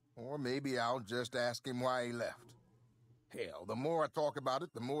 Or maybe I'll just ask him why he left. Hell, the more I talk about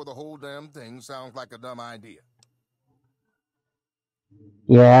it, the more the whole damn thing sounds like a dumb idea.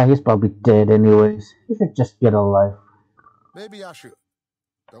 Yeah, he's probably dead anyways. You should just get a life. Maybe I should.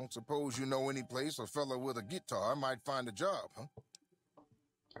 Don't suppose you know any place a fella with a guitar might find a job, huh?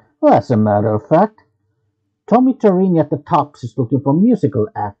 Well, as a matter of fact, Tommy Torini at the Tops is looking for musical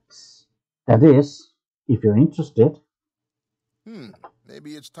acts. That is, if you're interested.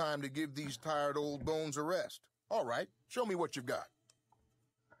 Maybe it's time to give these tired old bones a rest. All right, show me what you've got.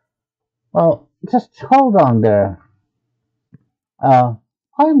 Well, just hold on there.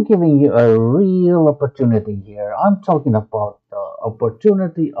 I'm giving you a real opportunity here. I'm talking about the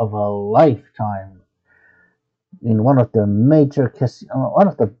opportunity of a lifetime in one of the one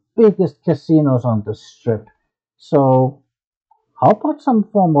of the biggest casinos on the strip. So, how about some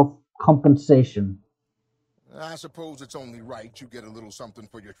form of compensation? I suppose it's only right you get a little something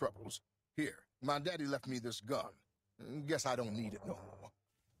for your troubles. Here, my daddy left me this gun. Guess I don't need it no more.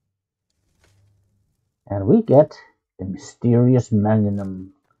 And we get the mysterious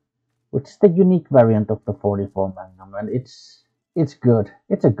Magnum, which is the unique variant of the 44 Magnum, and it's good.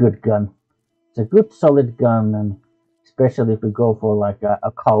 It's a good gun. It's a good solid gun, and especially if you go for like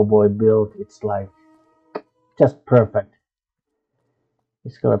a cowboy build, it's like just perfect.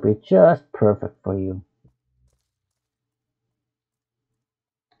 It's gonna be just perfect for you.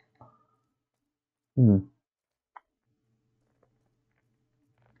 Hmm.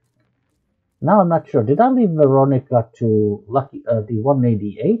 Now I'm not sure. Did I leave Veronica to Lucky the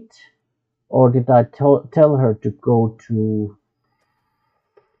 188, or did I tell her to go to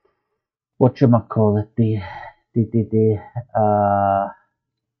what you call it the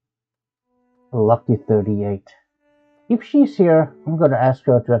Lucky 38? If she's here, I'm gonna ask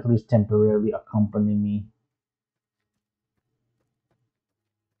her to at least temporarily accompany me.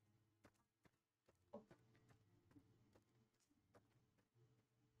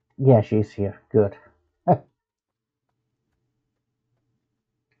 Yeah, she's here. Good.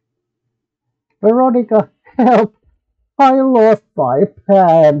 Veronica, help! I lost my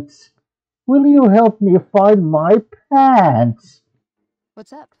pants. Will you help me find my pants?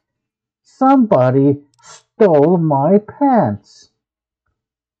 What's up? Somebody stole my pants.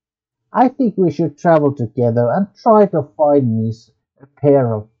 I think we should travel together and try to find me a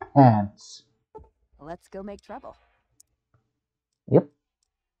pair of pants. Let's go make trouble. Yep,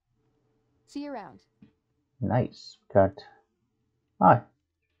 See you around. nice. Got. Hi.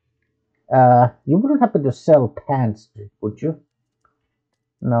 You wouldn't happen to sell pants, would you?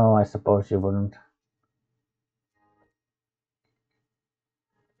 No, I suppose you wouldn't.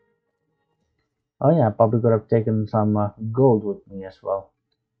 Oh yeah, probably could have taken some gold with me as well.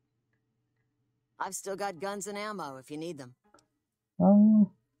 I've still got guns and ammo if you need them.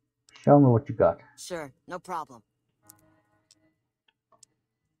 Show me what you got. Sure, no problem.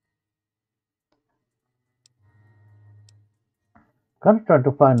 Gotta try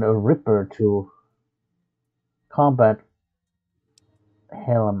to find a Ripper to combat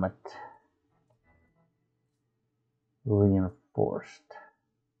helmet reinforced.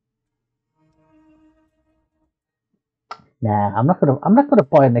 Nah, I'm not gonna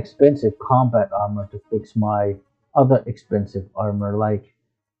buy an expensive combat armor to fix my other expensive armor, like,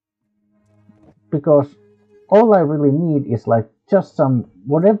 because all I really need is like just some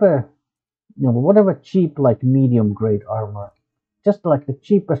whatever cheap like medium grade armor. Just like the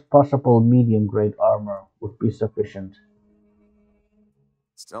cheapest possible medium grade armor would be sufficient.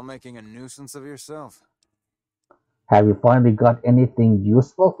 Still making a nuisance of yourself? Have you finally got anything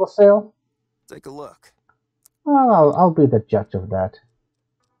useful for sale? Take a look. Well, I'll be the judge of that.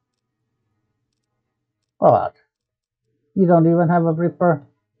 What? You don't even have a Ripper?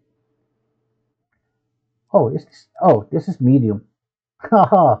 This is medium.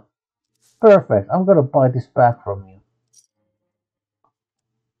 Haha, perfect. I'm gonna buy this back from you.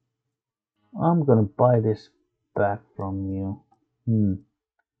 I'm gonna buy this back from you.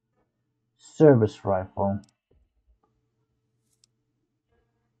 Service rifle.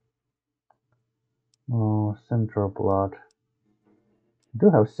 Oh, Central Blood. I do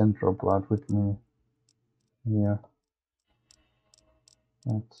have Central Blood with me here.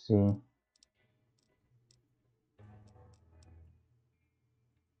 Let's see.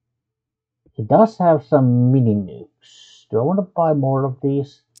 He does have some mini nukes. Do I want to buy more of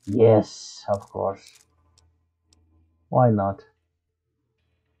these? Yes, of course. Why not?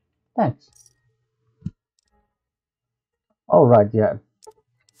 Thanks. Alright, yeah.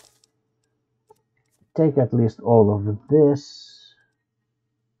 Take at least all of this.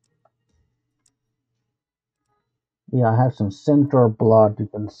 Yeah, I have some centaur blood. You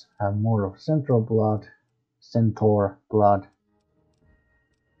can have more of centaur blood. Centaur blood.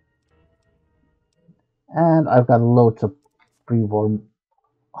 And I've got loads of pre-war.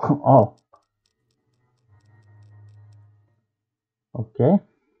 Oh. Okay.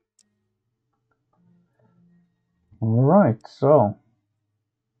 Alright, so.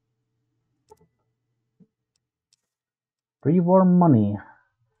 Pre-war money.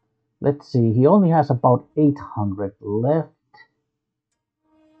 Let's see, he only has about 800 left.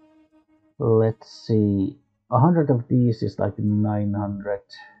 Let's see, 100 of these is like 900.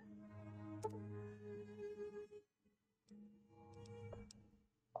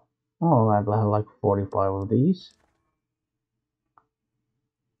 Oh, I'll have like 45 of these.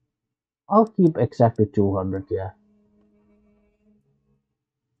 I'll keep exactly 200, yeah.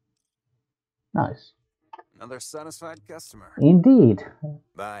 Nice. Another satisfied customer. Indeed.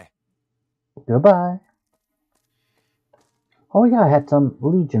 Bye. Goodbye. Oh yeah, I had some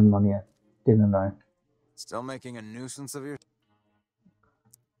Legion money, didn't I? Still making a nuisance of your...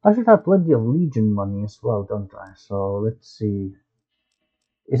 I should have plenty of Legion money as well, don't I? So let's see.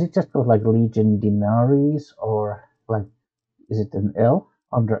 Is it just called like Legion Denaries, or like, is it an L?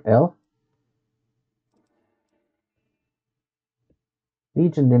 Under L?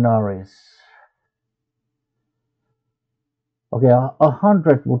 Legion Denaries. Okay,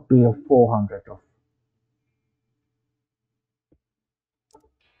 100 would be a 400 of.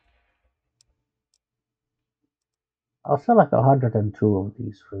 I'll sell like 102 of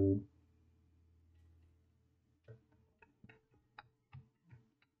these for you.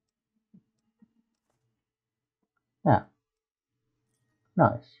 Yeah.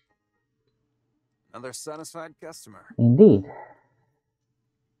 Nice. Another satisfied customer. Indeed.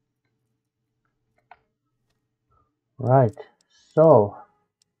 Right. So.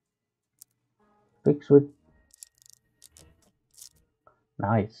 Fix with.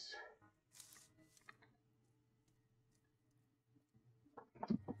 Nice.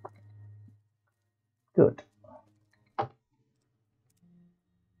 Good.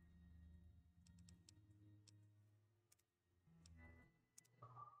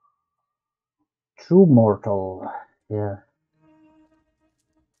 True Mortal. Yeah.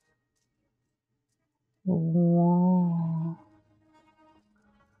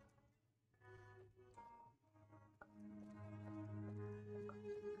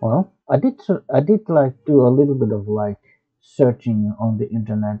 Well, I did like do a little bit of like searching on the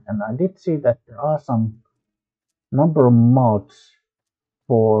internet, and I did see that there are some number of mods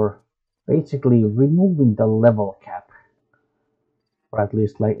for basically removing the level cap, or at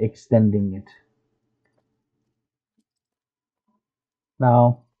least like extending it.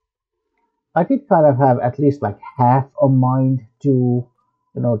 Now, I did kind of have at least like half a mind to,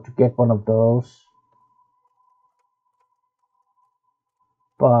 to get one of those.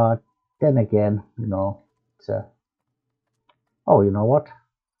 But then again, it's a, oh, you know what?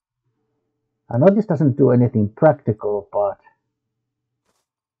 I know this doesn't do anything practical, but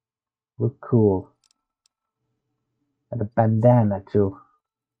look cool. And a bandana too.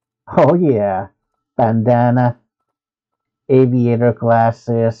 Oh yeah, bandana, aviator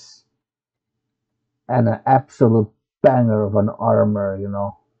glasses, and an absolute banger of an armor,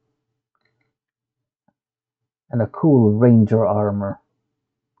 and a cool ranger armor.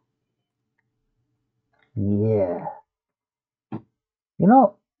 Yeah.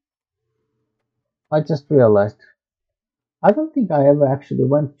 I just realized, I don't think I ever actually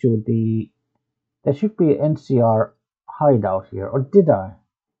went to there should be an NCR hideout here, or did I?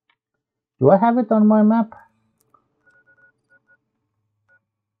 Do I have it on my map?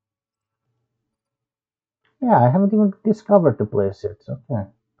 Yeah, I haven't even discovered the place yet. Okay.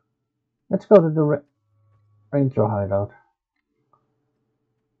 Let's go to the ranger hideout.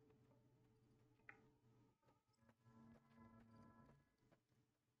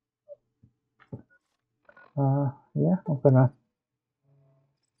 Yeah, I'm gonna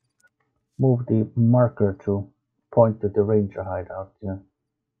move the marker to point to the ranger hideout. Yeah.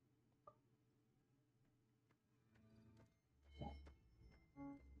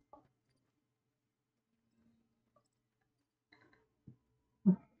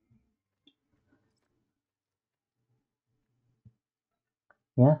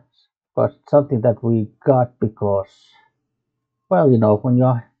 Yeah, but something that we got because, well, when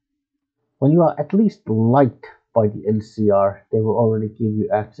you are at least light by the NCR, they will already give you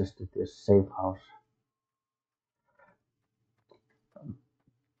access to this safe house.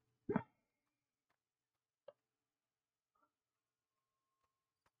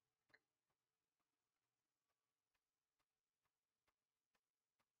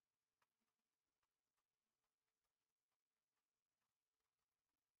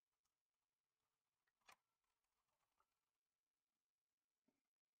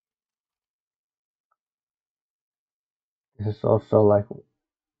 This is also like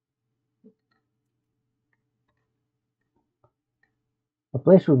a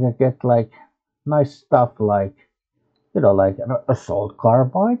place where you can get like nice stuff like, you know, like an assault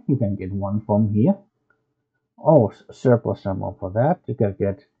carbine. You can get one from here. Oh, surplus ammo for that.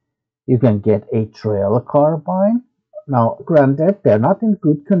 You can get a trail carbine. Now, granted, they're not in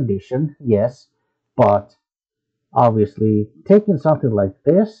good condition, yes, but obviously taking something like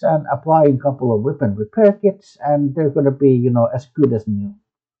this and applying a couple of weapon repair kits, and they're gonna be, you know, as good as new.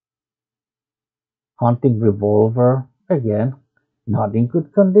 Hunting revolver, again, not in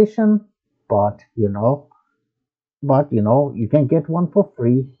good condition, but you can get one for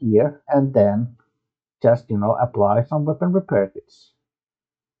free here, and then just apply some weapon repair kits.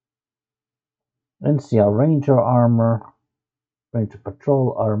 NCR Ranger armor, Ranger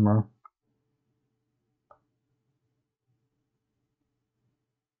patrol armor.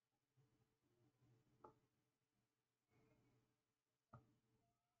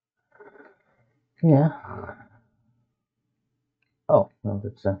 Yeah. Oh, well,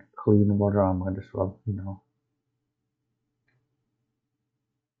 that's a clean water. I might as well,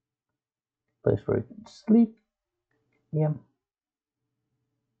 place where you can sleep. Yeah.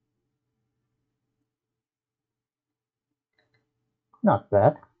 Not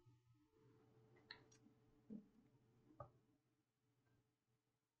bad.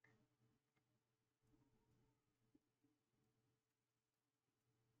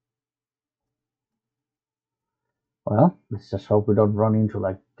 Well, let's just hope we don't run into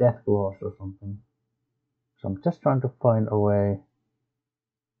like death claws or something. So I'm just trying to find a way.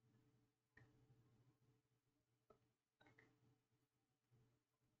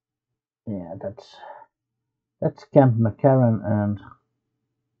 Yeah, that's Camp McCarran, and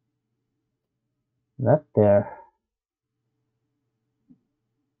that there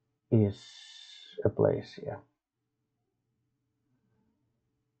is a place here.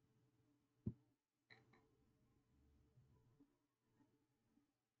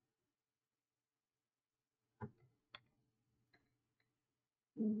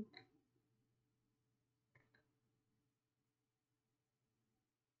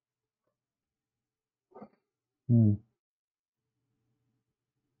 Hmm.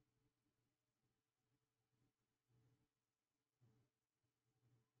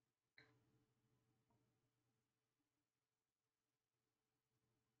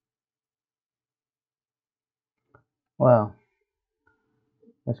 Well,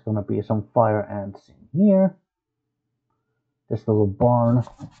 there's gonna be some fire ants in here. This little barn.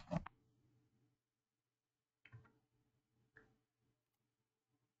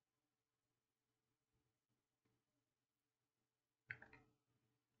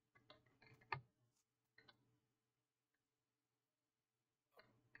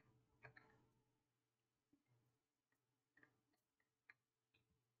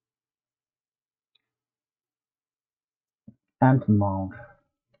 Ant mound.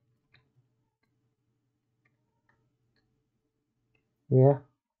 Yeah.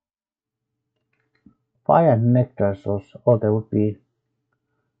 Fire nectar source. Oh, there would be.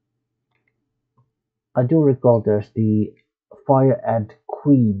 I do recall there's the fire ant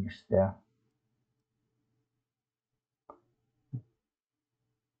queens there.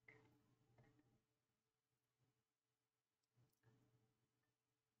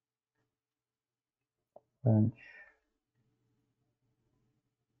 Bench.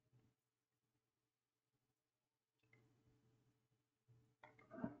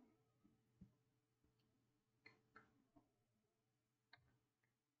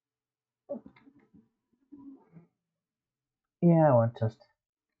 Yeah, I want just.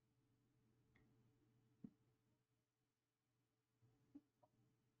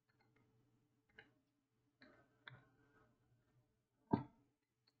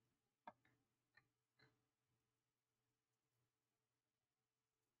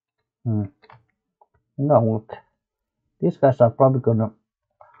 Hmm. No, look. These guys are probably gonna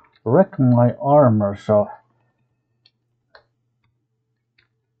wreck my armor, so.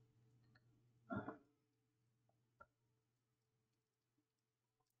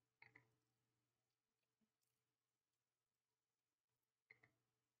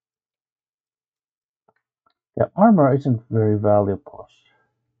 The armor isn't very valuable.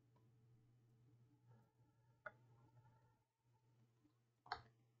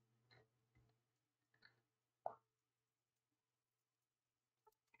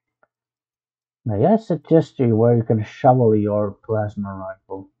 May I suggest you where you can shovel your plasma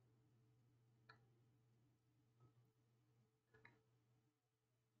rifle?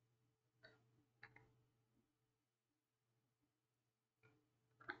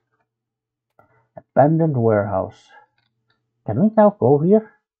 Abandoned warehouse. Can we now go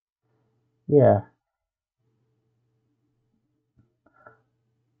here? Yeah.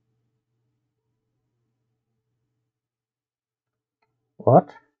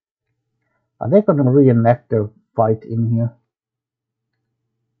 What? Are they gonna reenact their fight in here?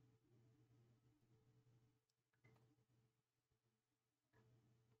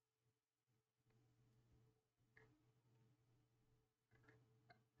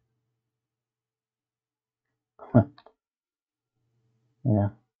 Yeah.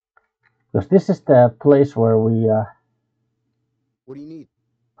 Because this is the place where we, What do you need?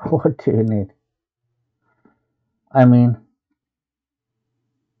 what do you need? I mean,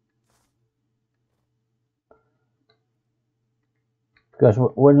 because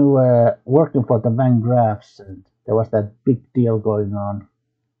when we were working for the Van Graffs, and there was that big deal going on.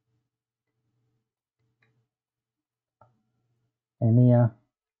 Any,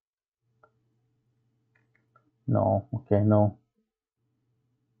 no, okay, no.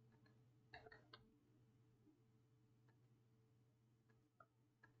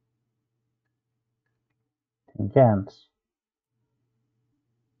 Tin cans.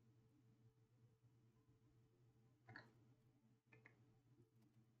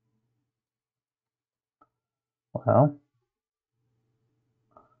 Well,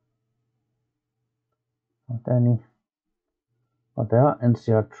 not any. Well, there are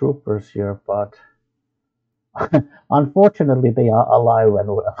NCR troopers here, but unfortunately they are alive and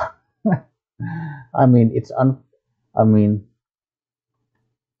well. I mean,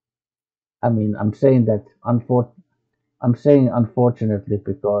 I mean, I'm saying that I'm saying unfortunately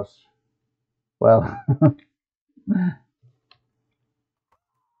because, well,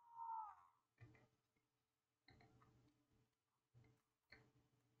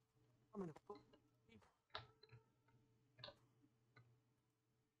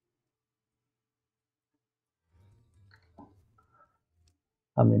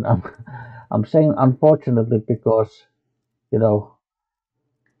 I mean, I'm saying unfortunately because, you know,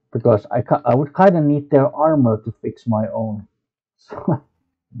 because I would kind of need their armor to fix my own. So,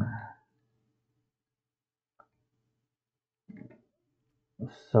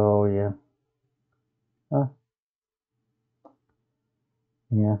 so yeah, uh,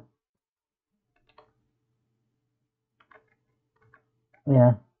 yeah,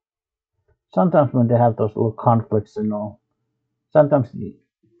 yeah. Sometimes when they have those little conflicts and all, sometimes the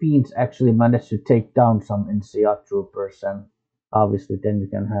fiends actually manage to take down some NCR troopers, and obviously then you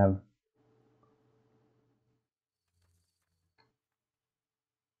can have,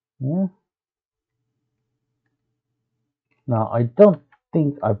 yeah. Now I don't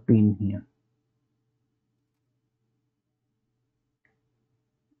think I've been here.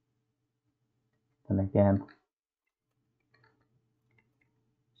 And again,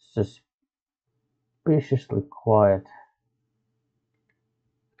 suspiciously quiet.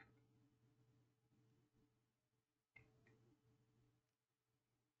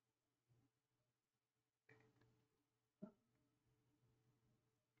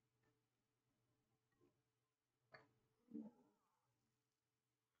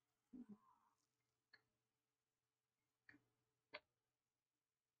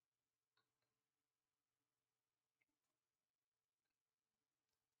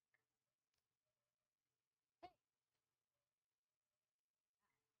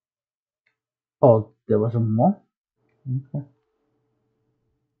 Oh, there was a more? Okay.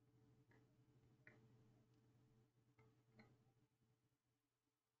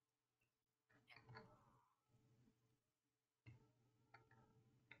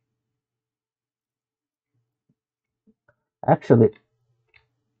 Actually,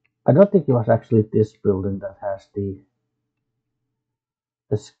 I don't think it was actually this building that has the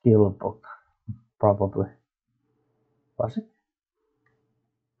skill book. Probably. Was it?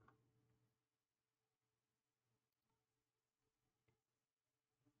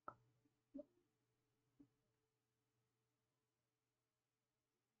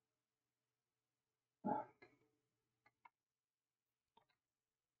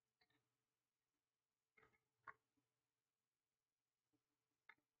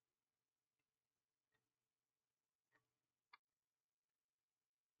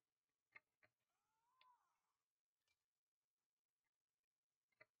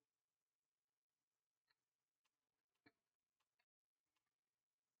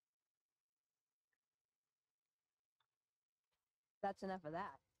 That's enough of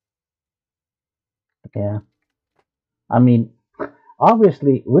that. Yeah. I mean,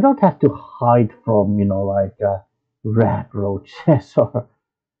 obviously, we don't have to hide from, like rat roaches or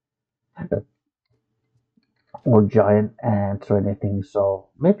giant ants or anything. So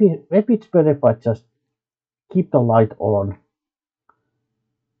maybe it's better if I just keep the light on,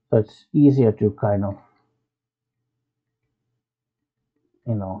 so it's easier to kind of,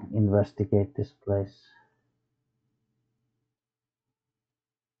 investigate this place.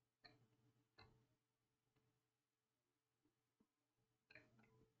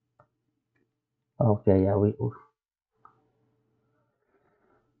 Okay, yeah,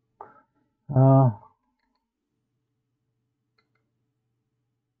 uh,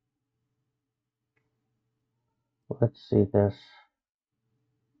 let's see. There's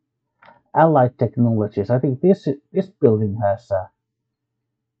Allied Technologies. I think this building has.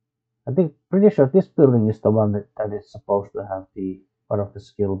 I think pretty sure this building is the one that is supposed to have the one of the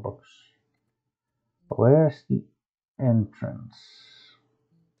skill books. Where's the entrance?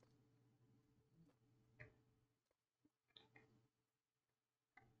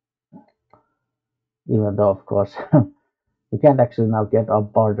 Even though, of course, we can't actually now get our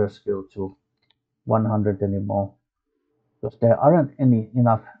barter skill to 100 anymore, because there aren't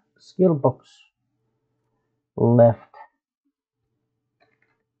enough skill books left.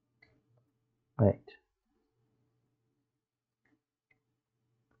 Wait,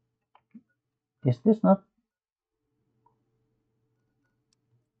 is this not?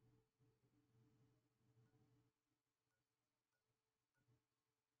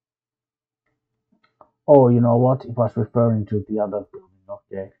 Oh, you know what? It was referring to the other building.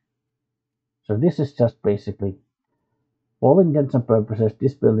 Okay, so this is just basically, for all intents and purposes,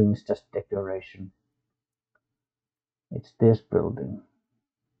 this building is just decoration. It's this building,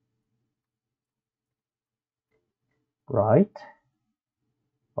 right?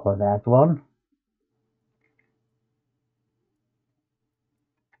 Or that one?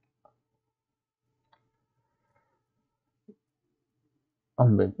 Or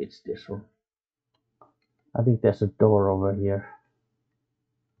maybe it's this one. I think there's a door over here.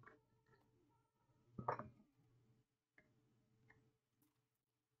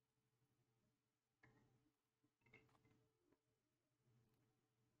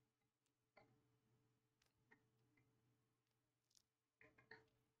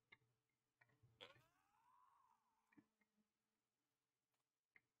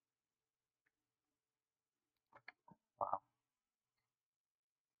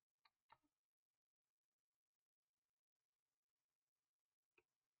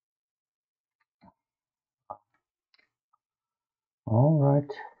 All right.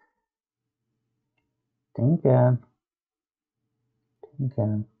 Think and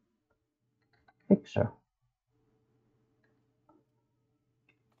fixer.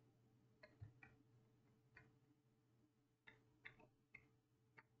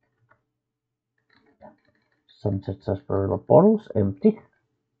 Sunset sarsaparilla bottles, empty.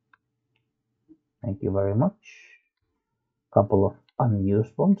 Thank you very much. Couple of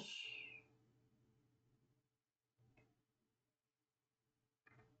unused ones.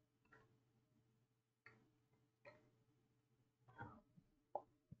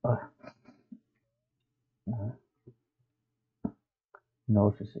 Uh,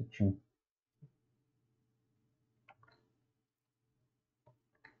 nose is itching.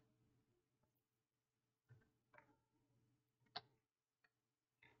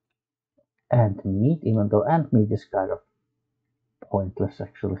 And meat, even though ant meat is kind of pointless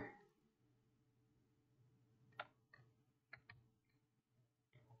actually.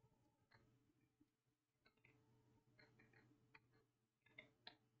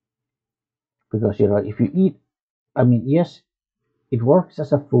 Because if you eat, I mean, yes, it works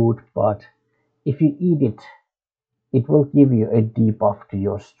as a food, but if you eat it, it will give you a debuff to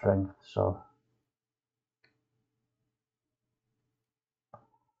your strength. So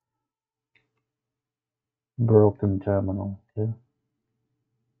broken terminal too.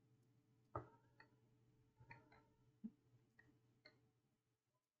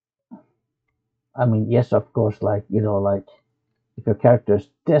 I mean, yes, of course, like if your character is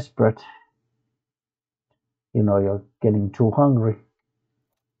desperate, you're getting too hungry,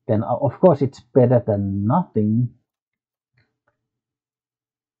 then of course it's better than nothing.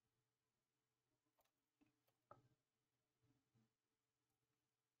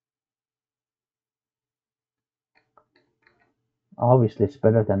 Obviously, it's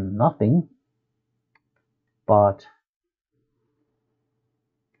better than nothing, but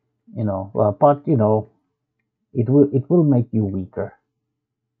it will make you weaker.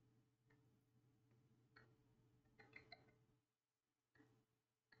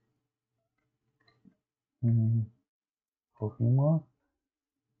 Coffee more.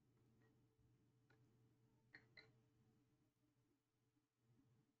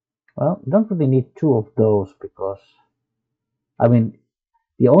 Well, you don't really need 2 of those because, I mean,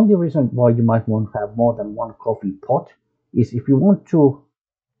 the only reason why you might want to have more than 1 coffee pot is if you want to,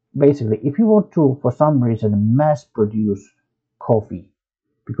 basically, if you want to, for some reason, mass produce coffee.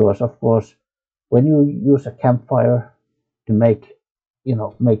 Because, of course, when you use a campfire to make,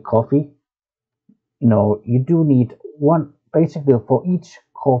 make coffee, you do need one, basically, for each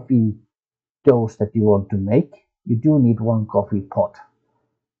coffee dose that you want to make, you do need 1 coffee pot.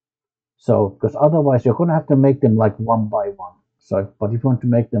 So, because otherwise you're going to have to make them like one by one. So, but if you want to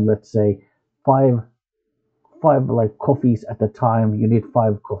make them, let's say, five like coffees at a time, you need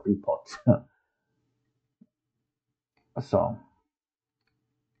 5 coffee pots. So,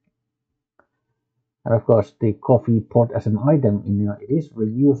 and of course, the coffee pot as an item, it is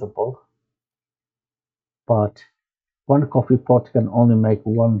reusable, but 1 coffee pot can only make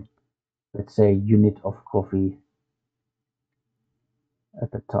 1, let's say, unit of coffee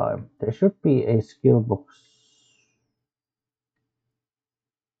at a time. There should be a skill box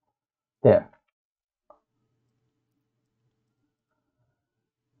there.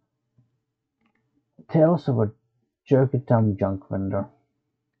 Tales of a Jerky Town junk vendor.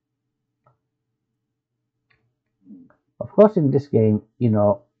 Of course, in this game,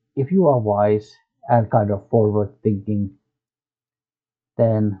 if you are wise and kind of forward thinking,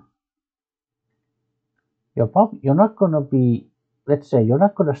 then you're not gonna be, let's say, you're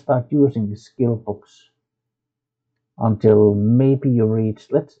not gonna start using the skill books until maybe you reach,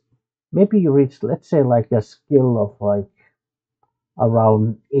 let's say, like a skill of like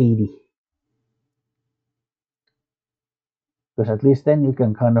around 80, because at least then you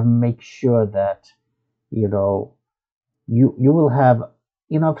can kind of make sure that you will have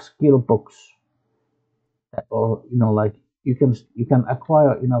enough skill books, or like you can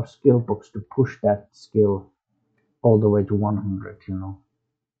acquire enough skill books to push that skill all the way to 100.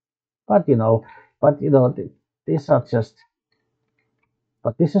 But these are just,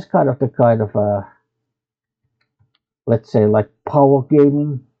 but this is kind of the kind of let's say, like power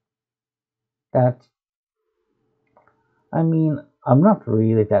gaming that, I mean, I'm not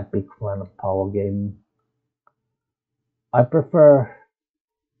really that big fan of power gaming. I prefer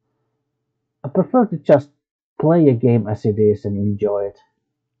to just play a game as it is and enjoy it.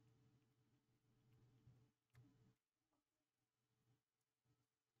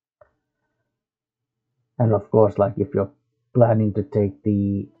 And of course, like if you're planning to take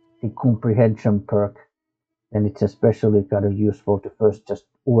the comprehension perk, then it's especially kind of useful to first just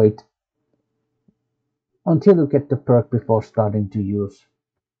wait until you get the perk before starting to use,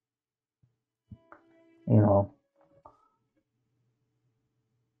 you know.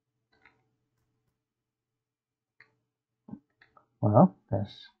 Well,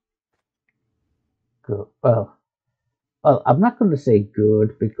 that's good. Well, I'm not going to say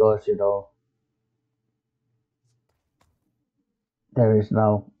good because there is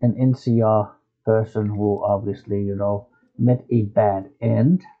now an NCR person who obviously met a bad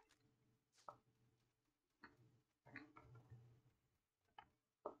end.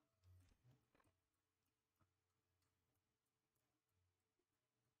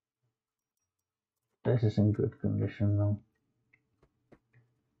 This is in good condition now.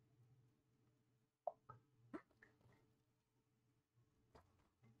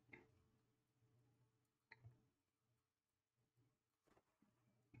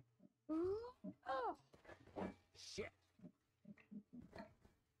 Shit.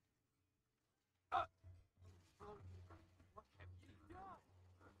 What have you done?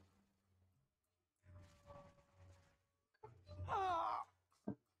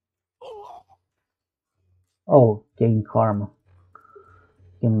 Oh, gain karma.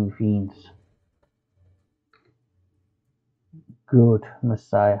 Killing fiends. Good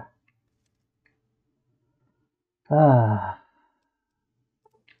Messiah. Ah.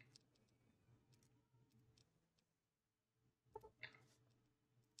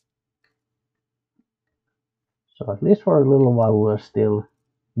 So at least for a little while we're still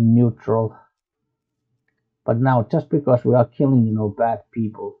neutral. But now just because we are killing, bad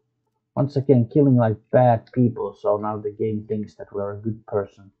people. Once again, killing like bad people, so now the game thinks that we're a good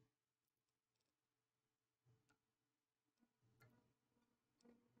person.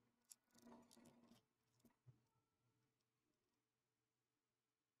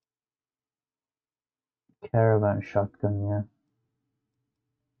 Caravan shotgun, yeah.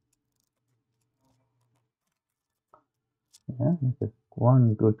 Yeah, that's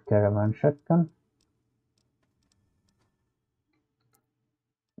one good caravan shotgun.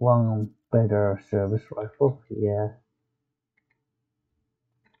 one better service rifle, yeah.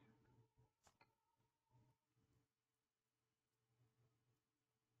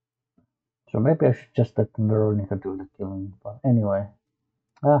 So maybe I should just let Veronica do the killing, but anyway.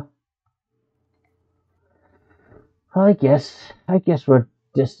 I guess we're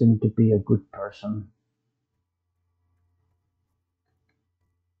destined to be a good person.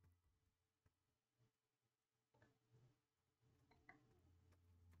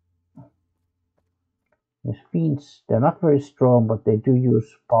 These fiends, they're not very strong, but they do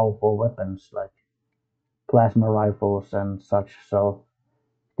use powerful weapons like plasma rifles and such, so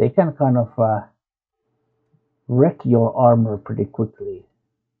they can kind of wreck your armor pretty quickly.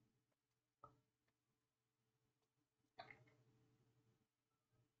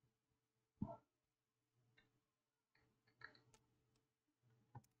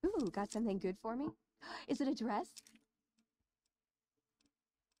 Ooh, got something good for me? Is it a dress?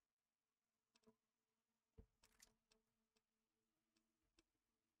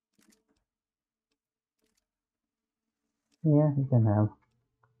 Yeah, you can have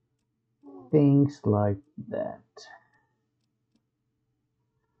things like that.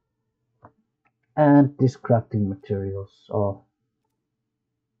 And these crafting materials. Oh,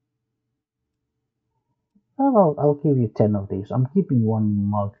 I'll give you 10 of these. I'm keeping one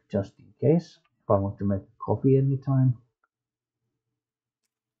mug just in case if I want to make coffee anytime.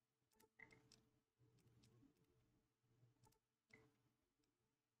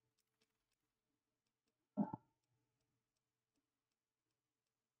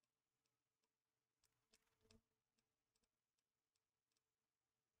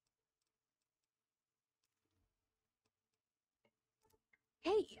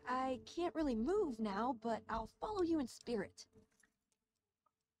 Hey, I can't really move now, but I'll follow you in spirit.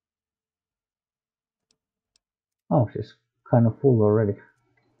 Oh, she's kind of full already.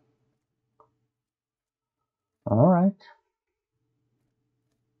 Alright.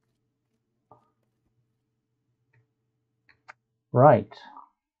 Right.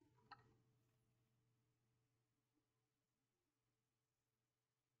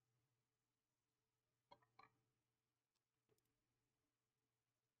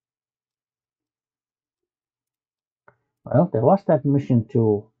 Well, there was that mission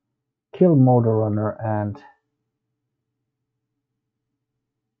to kill Motor Runner and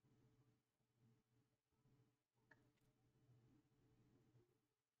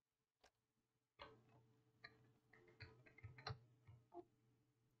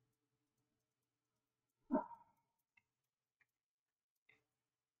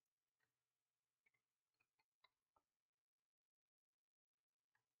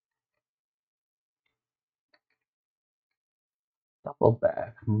double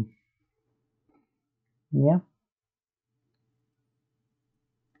back. Yeah,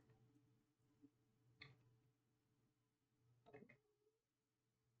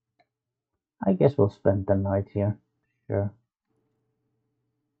 I guess we'll spend the night here. Sure.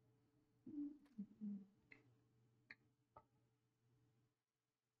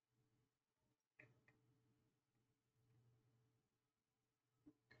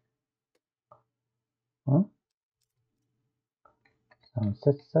 Huh?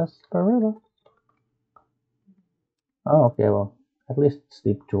 Sunset Sarsaparilla. Oh, okay, well, at least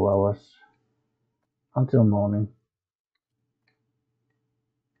sleep 2 hours until morning.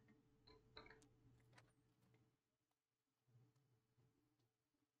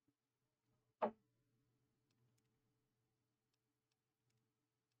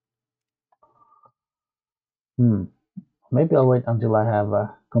 Maybe I'll wait until I have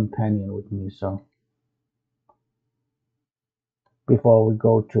a companion with me, so before we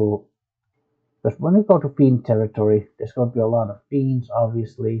go to, because when we go to fiend territory, there's going to be a lot of fiends,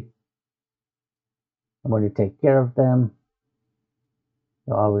 obviously. And when you take care of them,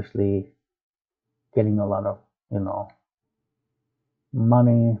 you're obviously getting a lot of,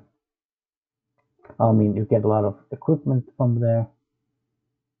 money. I mean, you get a lot of equipment from there.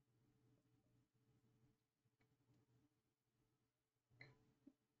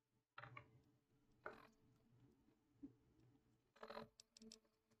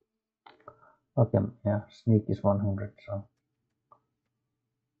 Okay, yeah, sneak is 100, so.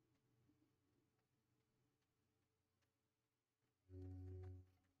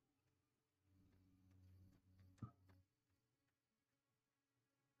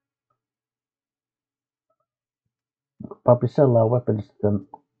 Probably sell our weapons to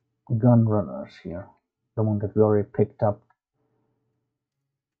the gun runners here. The one that we already picked up.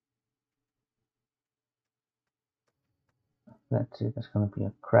 Let's see, there's gonna be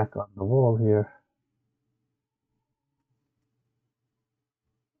a crack on the wall here.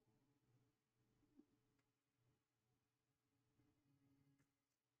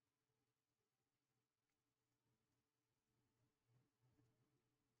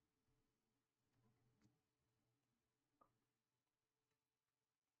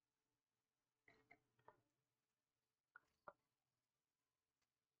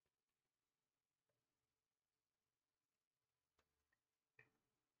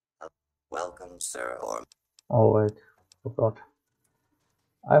 Welcome, sir, or... Oh wait, forgot.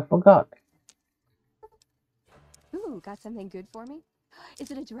 I forgot. Ooh, got something good for me? Is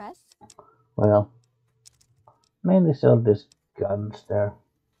it a dress? Well, mainly sell these guns there,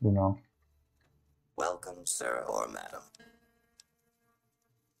 you know. Welcome, sir, or madam.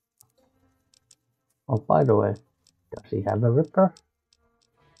 Oh, by the way, does he have a Ripper?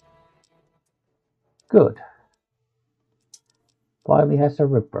 Good. Finally has a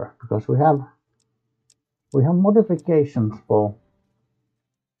Ripper, because we have modifications for,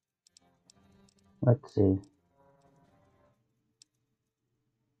 let's see,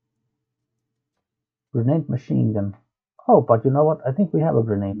 grenade machine gun. Oh, but you know what? I think we have a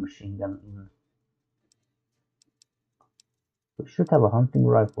grenade machine gun. We should have a hunting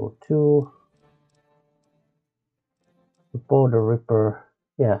rifle too. The border Ripper.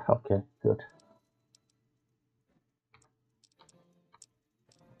 Yeah, okay, good.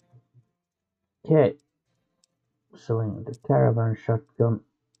 Okay, selling the caravan shotgun,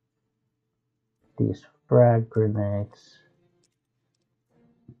 these frag grenades,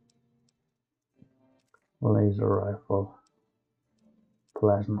 laser rifle,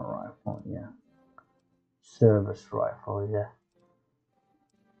 plasma rifle, yeah, service rifle, yeah.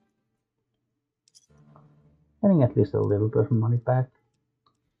 Getting at least a little bit of money back.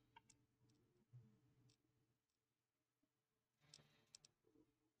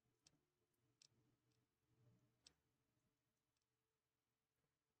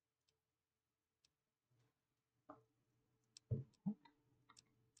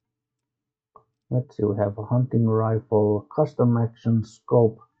 Let's see, we have a hunting rifle, custom action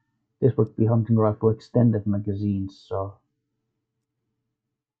scope. This would be hunting rifle extended magazines, so.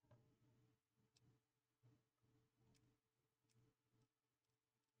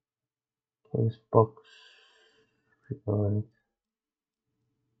 Case box,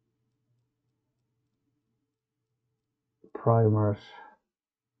 primers.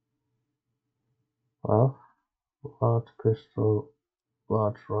 Well, large pistol,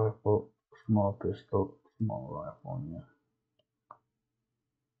 large rifle, small pistol, small rifle,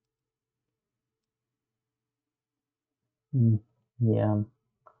 yeah. Yeah, I'm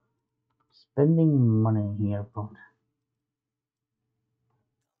spending money here, but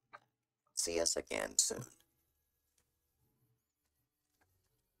See us again soon.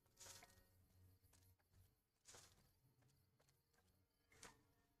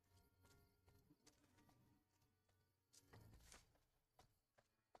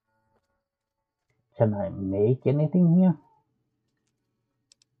 can I make anything here?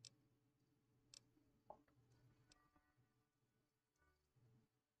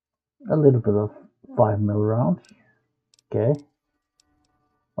 A little bit of 5mm rounds. Okay.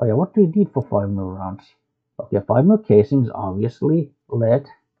 Oh yeah, what do you need for 5mm rounds? Okay, 5mm casings, obviously, lead,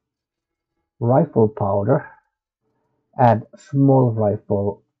 rifle powder, and small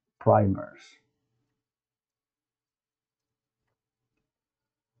rifle primers.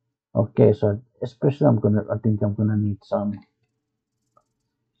 Okay, so especially I think I'm gonna need some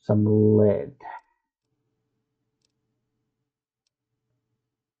lead.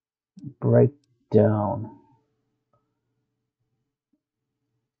 Breakdown.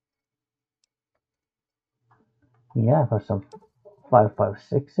 Yeah, for some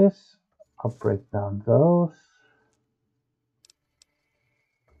 5.56s. I'll break down those.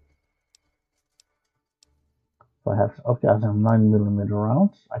 So I have, okay, I have 9mm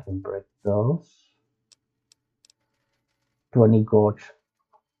rounds. I can break those. 20 gauge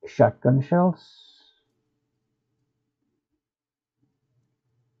shotgun shells.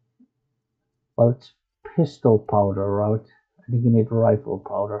 Well, it's pistol powder, right? I think you need rifle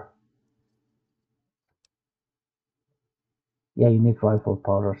powder. Yeah, you need rifle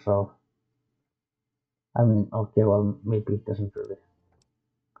powder, so. I mean, okay, well, maybe it doesn't really.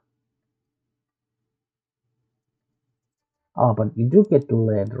 Oh, but you do get the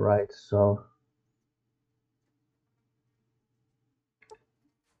lead, right? So.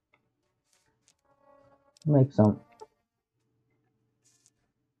 Make some.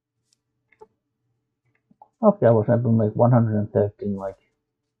 Okay, I was able to make 113 like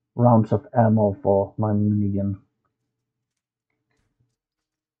rounds of ammo for my minigun.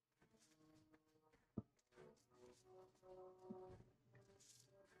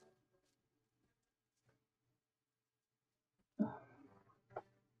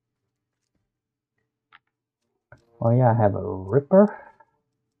 Oh yeah, I have a Ripper.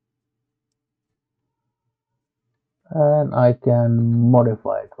 And I can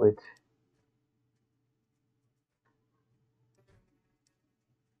modify it with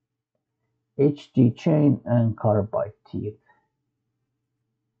HG chain and carbide teeth.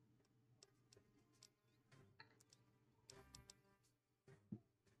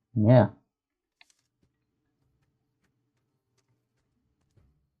 Yeah.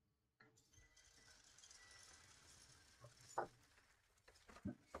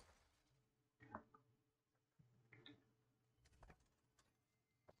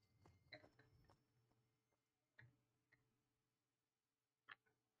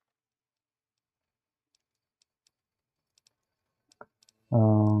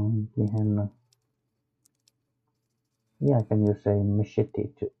 Yeah, can you say machete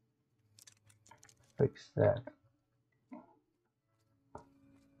to fix that?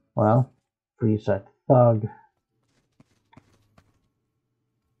 Well, preset thug.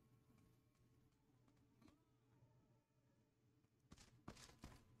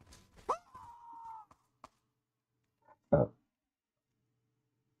 Oh.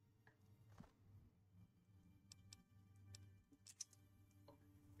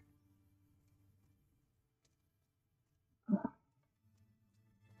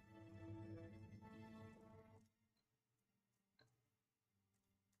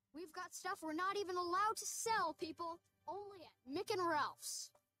 We've got stuff we're not even allowed to sell, people. Only at Mick and Ralph's.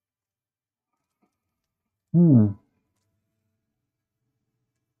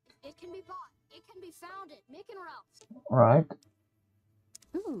 It can be bought. It can be found at Mick and Ralph's. Right.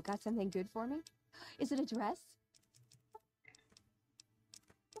 Ooh, got something good for me? Is it a dress?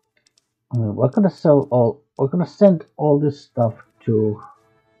 We're gonna send all this stuff to.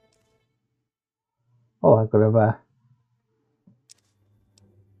 Oh, I could have.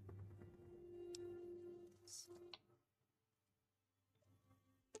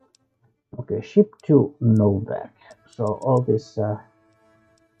 Okay, ship to Novak. So all this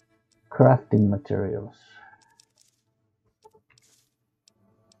crafting materials.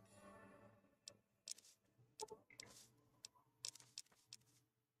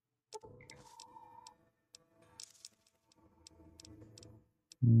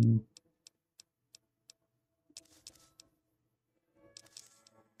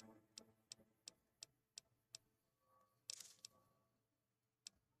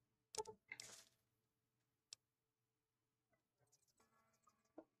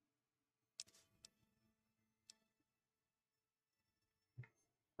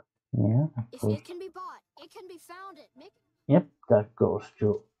 Yeah. If it can be bought, it can be found at Mick. Yep, that goes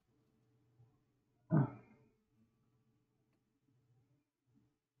to.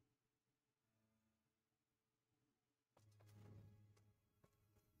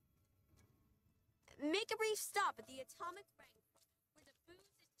 Make a brief stop at the Atomic Bank, where the booze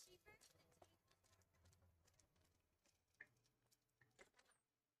is cheaper.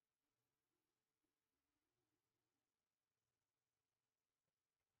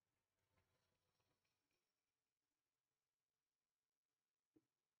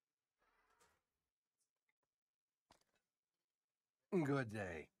 Good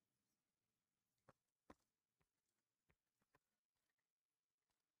day.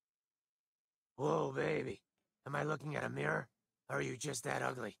 Whoa, baby. Am I looking at a mirror? Or are you just that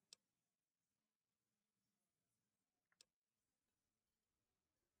ugly?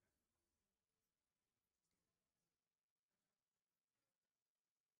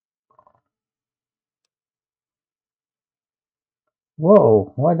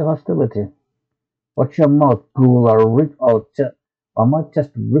 Whoa! Why the hostility? Watch your mouth, ghoul, or I might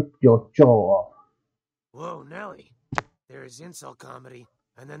just rip your jaw off. Whoa, Nelly. There's insult comedy,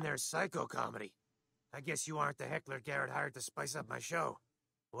 and then there's psycho comedy. I guess you aren't the heckler Garrett hired to spice up my show.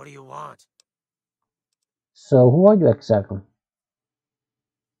 What do you want? So who are you exactly?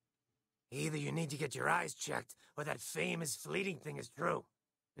 Either you need to get your eyes checked, or that fame is fleeting thing is true.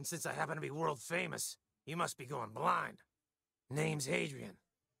 And since I happen to be world famous, you must be going blind. Name's Adrian.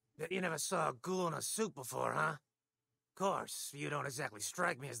 Bet you never saw a ghoul in a suit before, huh? Of course, you don't exactly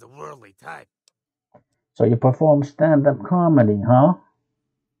strike me as the worldly type. So you perform stand-up comedy, huh?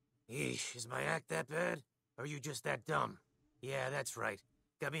 Yeesh, is my act that bad? Or are you just that dumb? Yeah, that's right.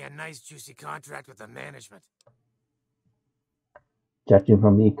 Got me a nice juicy contract with the management. Judging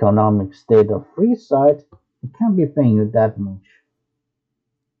from the economic state of Freeside, I can't be paying you that much.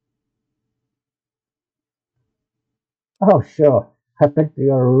 Oh, sure. I bet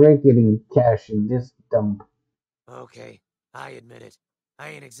you're raking in cash in this dump. Okay, I admit it. I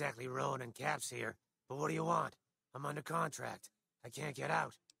ain't exactly rowing in caps here, but what do you want? I'm under contract. I can't get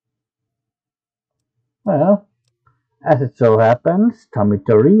out. Well, as it so happens, Tommy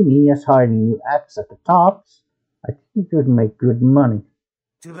Torini is hiring you acts at the tops. I think you'd make good money.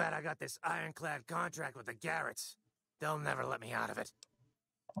 Too bad I got this ironclad contract with the Garretts. They'll never let me out of it.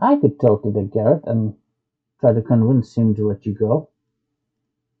 I could talk to the Garrett and try to convince him to let you go.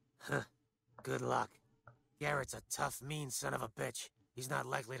 Huh. Good luck. Garrett's a tough, mean son of a bitch. He's not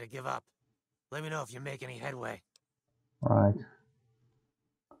likely to give up. Let me know if you make any headway. Right.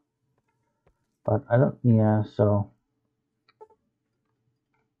 But I don't, yeah, so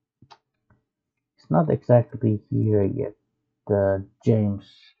it's not exactly here yet, James.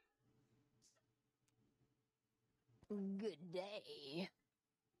 Good day.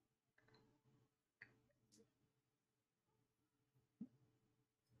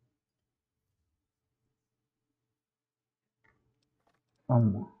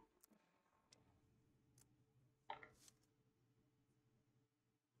 Um,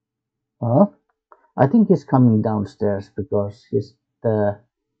 well, I think he's coming downstairs because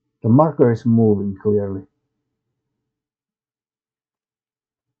the marker is moving clearly.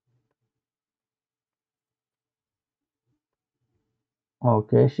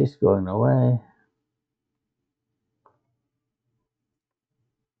 Okay, she's going away.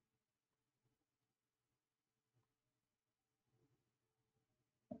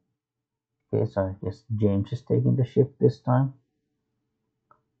 Okay, so I guess James is taking the ship this time.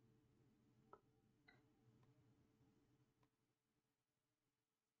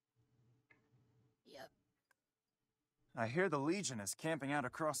 Yep. I hear the Legion is camping out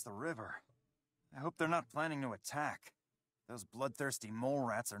across the river. I hope they're not planning to attack. Those bloodthirsty mole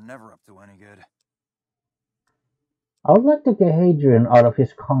rats are never up to any good. I would like to get Hadrian out of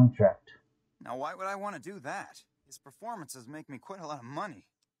his contract. Now, why would I want to do that? His performances make me quite a lot of money.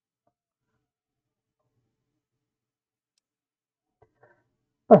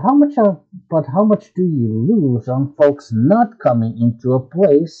 But how much do you lose on folks not coming into a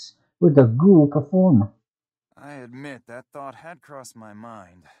place with a ghoul performer? I admit that thought had crossed my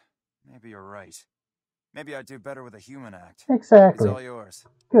mind. Maybe you're right. Maybe I'd do better with a human act. It's Exactly. all yours.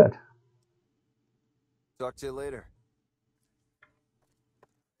 Good. Talk to you later.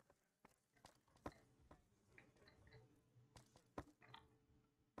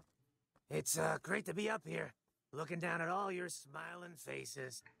 It's great to be up here, looking down at all your smiling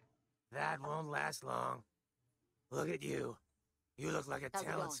faces. That won't last long. Look at you. You look like a How's it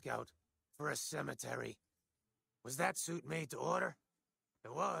talent going? scout for a cemetery. Was that suit made to order?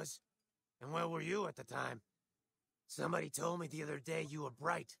 It was. And where were you at the time? Somebody told me the other day you were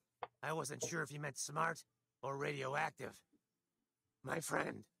bright. I wasn't sure if you meant smart or radioactive. My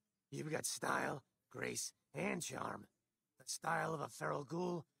friend, you've got style, grace, and charm. The style of a feral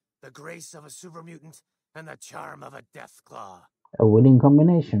ghoul, the grace of a super mutant, and the charm of a deathclaw. A winning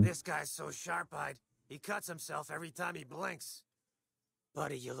combination. This guy's so sharp-eyed, he cuts himself every time he blinks.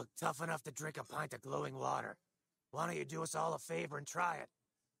 Buddy, you look tough enough to drink a pint of glowing water. Why don't you do us all a favor and try it?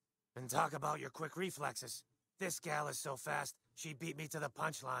 And talk about your quick reflexes. This gal is so fast, she beat me to the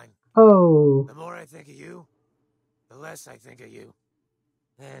punchline. Oh. The more I think of you, the less I think of you.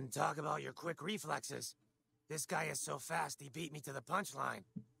 And talk about your quick reflexes. This guy is so fast, he beat me to the punchline.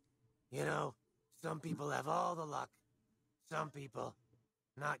 You know, some people have all the luck. Some people,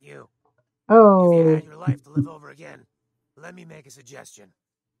 not you. If you Oh. had your life to live over again, let me make a suggestion.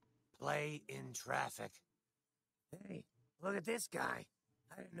 Play in traffic. Hey, look at this guy.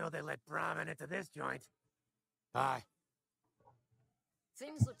 I didn't know they let Brahmin into this joint. Bye.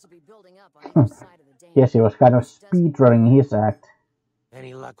 Things look to be building up on either side of the dam. Yes, he was kind of This doesn't look speedrunning good. his act.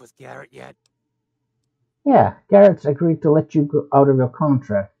 Any luck with Garrett yet? Yeah, Garrett's agreed to let you go out of your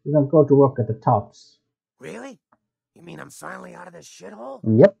contract. You can go to work at the Tops. Really? You mean I'm finally out of this shithole?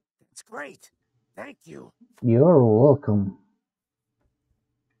 Yep, That's great. Thank you. you're welcome.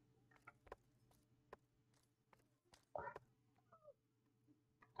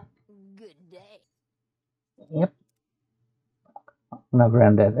 Good day. Yep. Now,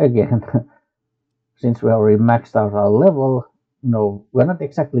 granted, again, since we already maxed out our level, no, we're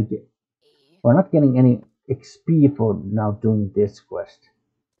not getting any XP for now doing this quest.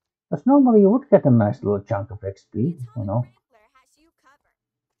 Because normally you would get a nice little chunk of XP, you know.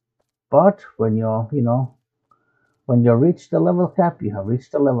 But when when you reach the level cap, you have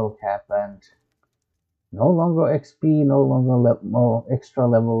reached the level cap, and no longer XP, no longer more extra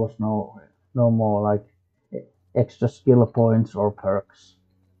levels, no more like extra skill points or perks.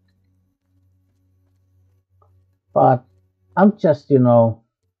 But I'm just,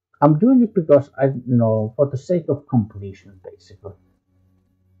 I'm doing it because for the sake of completion, basically.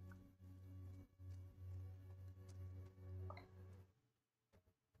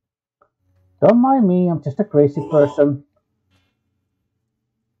 Don't mind me, I'm just a crazy person.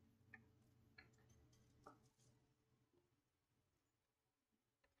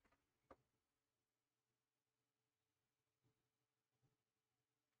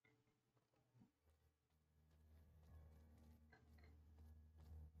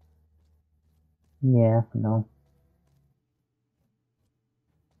 Yeah, no.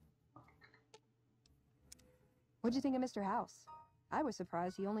 What'd you think of Mr. House? I was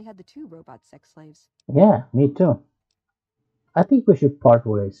surprised he only had the 2 robot sex slaves. Yeah, me too. I think we should part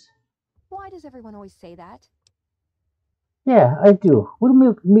ways. Why does everyone always say that? Yeah, I do. We'll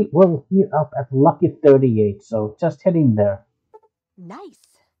meet up at Lucky 38, so just head in there. Nice.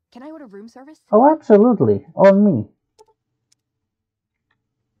 Can I order room service? Oh, absolutely. On me.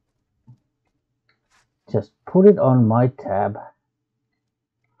 Just put it on my tab.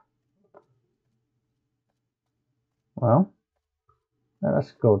 Well, let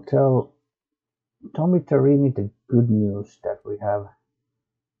us go tell Tommy Tarini the good news that we have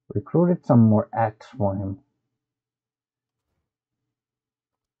recruited some more acts for him.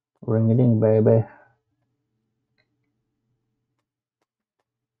 Ring it in, baby.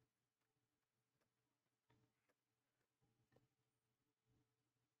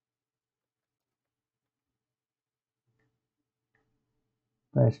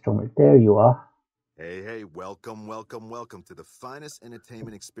 Where's Tommy? There you are. Hey, welcome to the finest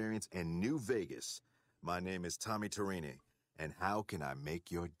entertainment experience in New Vegas. My name is Tommy Tarini, and how can I make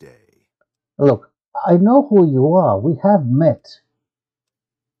your day? Look, I know who you are. We have met.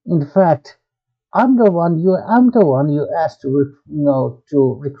 In fact, I'm the one you asked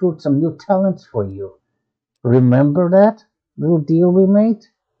to recruit some new talents for you. Remember that little deal we made,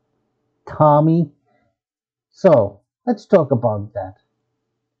 Tommy? So let's talk about that.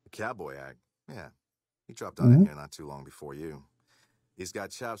 The cowboy act? Yeah, he dropped on in Mhm. here not too long before you. He's got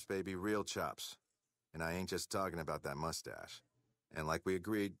chops, baby, real chops. And I ain't just talking about that mustache. And like we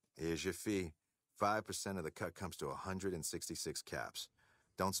agreed, here's your fee. 5% of the cut comes to 166 caps.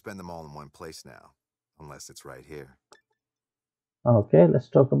 Don't spend them all in one place now, unless it's right here. Okay, let's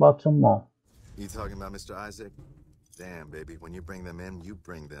talk about some more. You talking about Mr. Isaac? Damn, baby, when you bring them in, you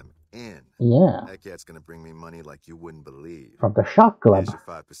bring them in. Yeah, That cat's gonna bring me money like you wouldn't believe. from the shop club. Here's your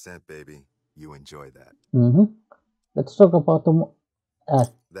 5%, baby. You enjoy that. Let's talk about the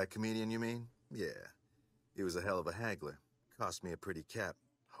That comedian, you mean? Yeah. He was a hell of a haggler. Cost me a pretty cap.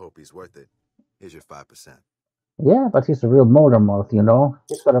 Hope he's worth it. Here's your 5%. yeah, but he's a real motor mouth, you know.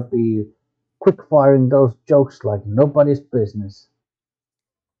 He's gotta be quick firing those jokes like nobody's business.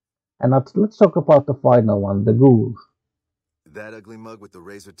 And let's talk about the final one, the ghoul. That ugly mug with the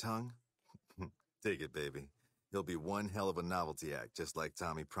razor tongue? Take it, baby. He'll be one hell of a novelty act, just like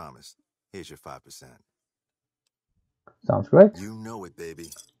Tommy promised. Here's your 5%. Sounds great. You know it,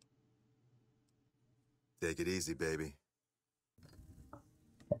 baby. Take it easy, baby.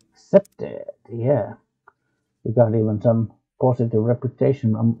 Accepted. Yeah, we got even some positive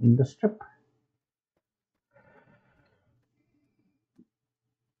reputation in the strip.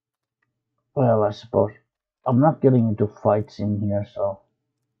 Well, I suppose I'm not getting into fights in here, so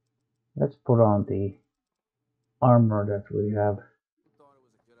let's put on the armor that we have.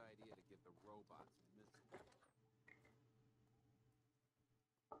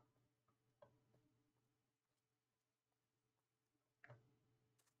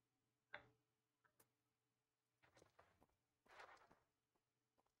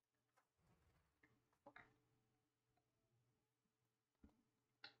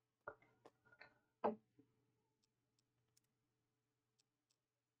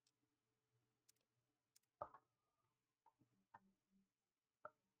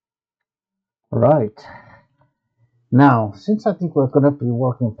 Right. Now, since I think we're gonna be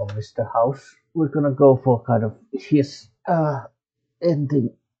working for Mr. House, we're gonna go for kind of his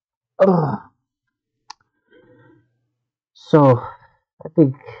ending. So I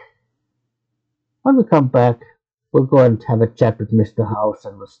think when we come back, we'll go and have a chat with Mr. House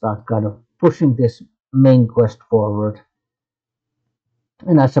and we'll start kind of pushing this main quest forward.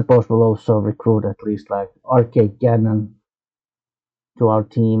 And I suppose we'll also recruit at least like Arcade Gannon to our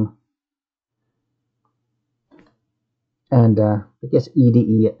team. And I guess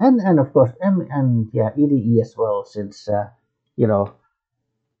EDE and of course EDE as well, since you know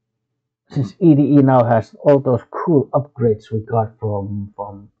since EDE now has all those cool upgrades we got from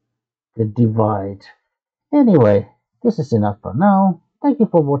the Divide. Anyway, this is enough for now. Thank you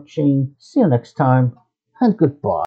for watching. See you next time, and goodbye.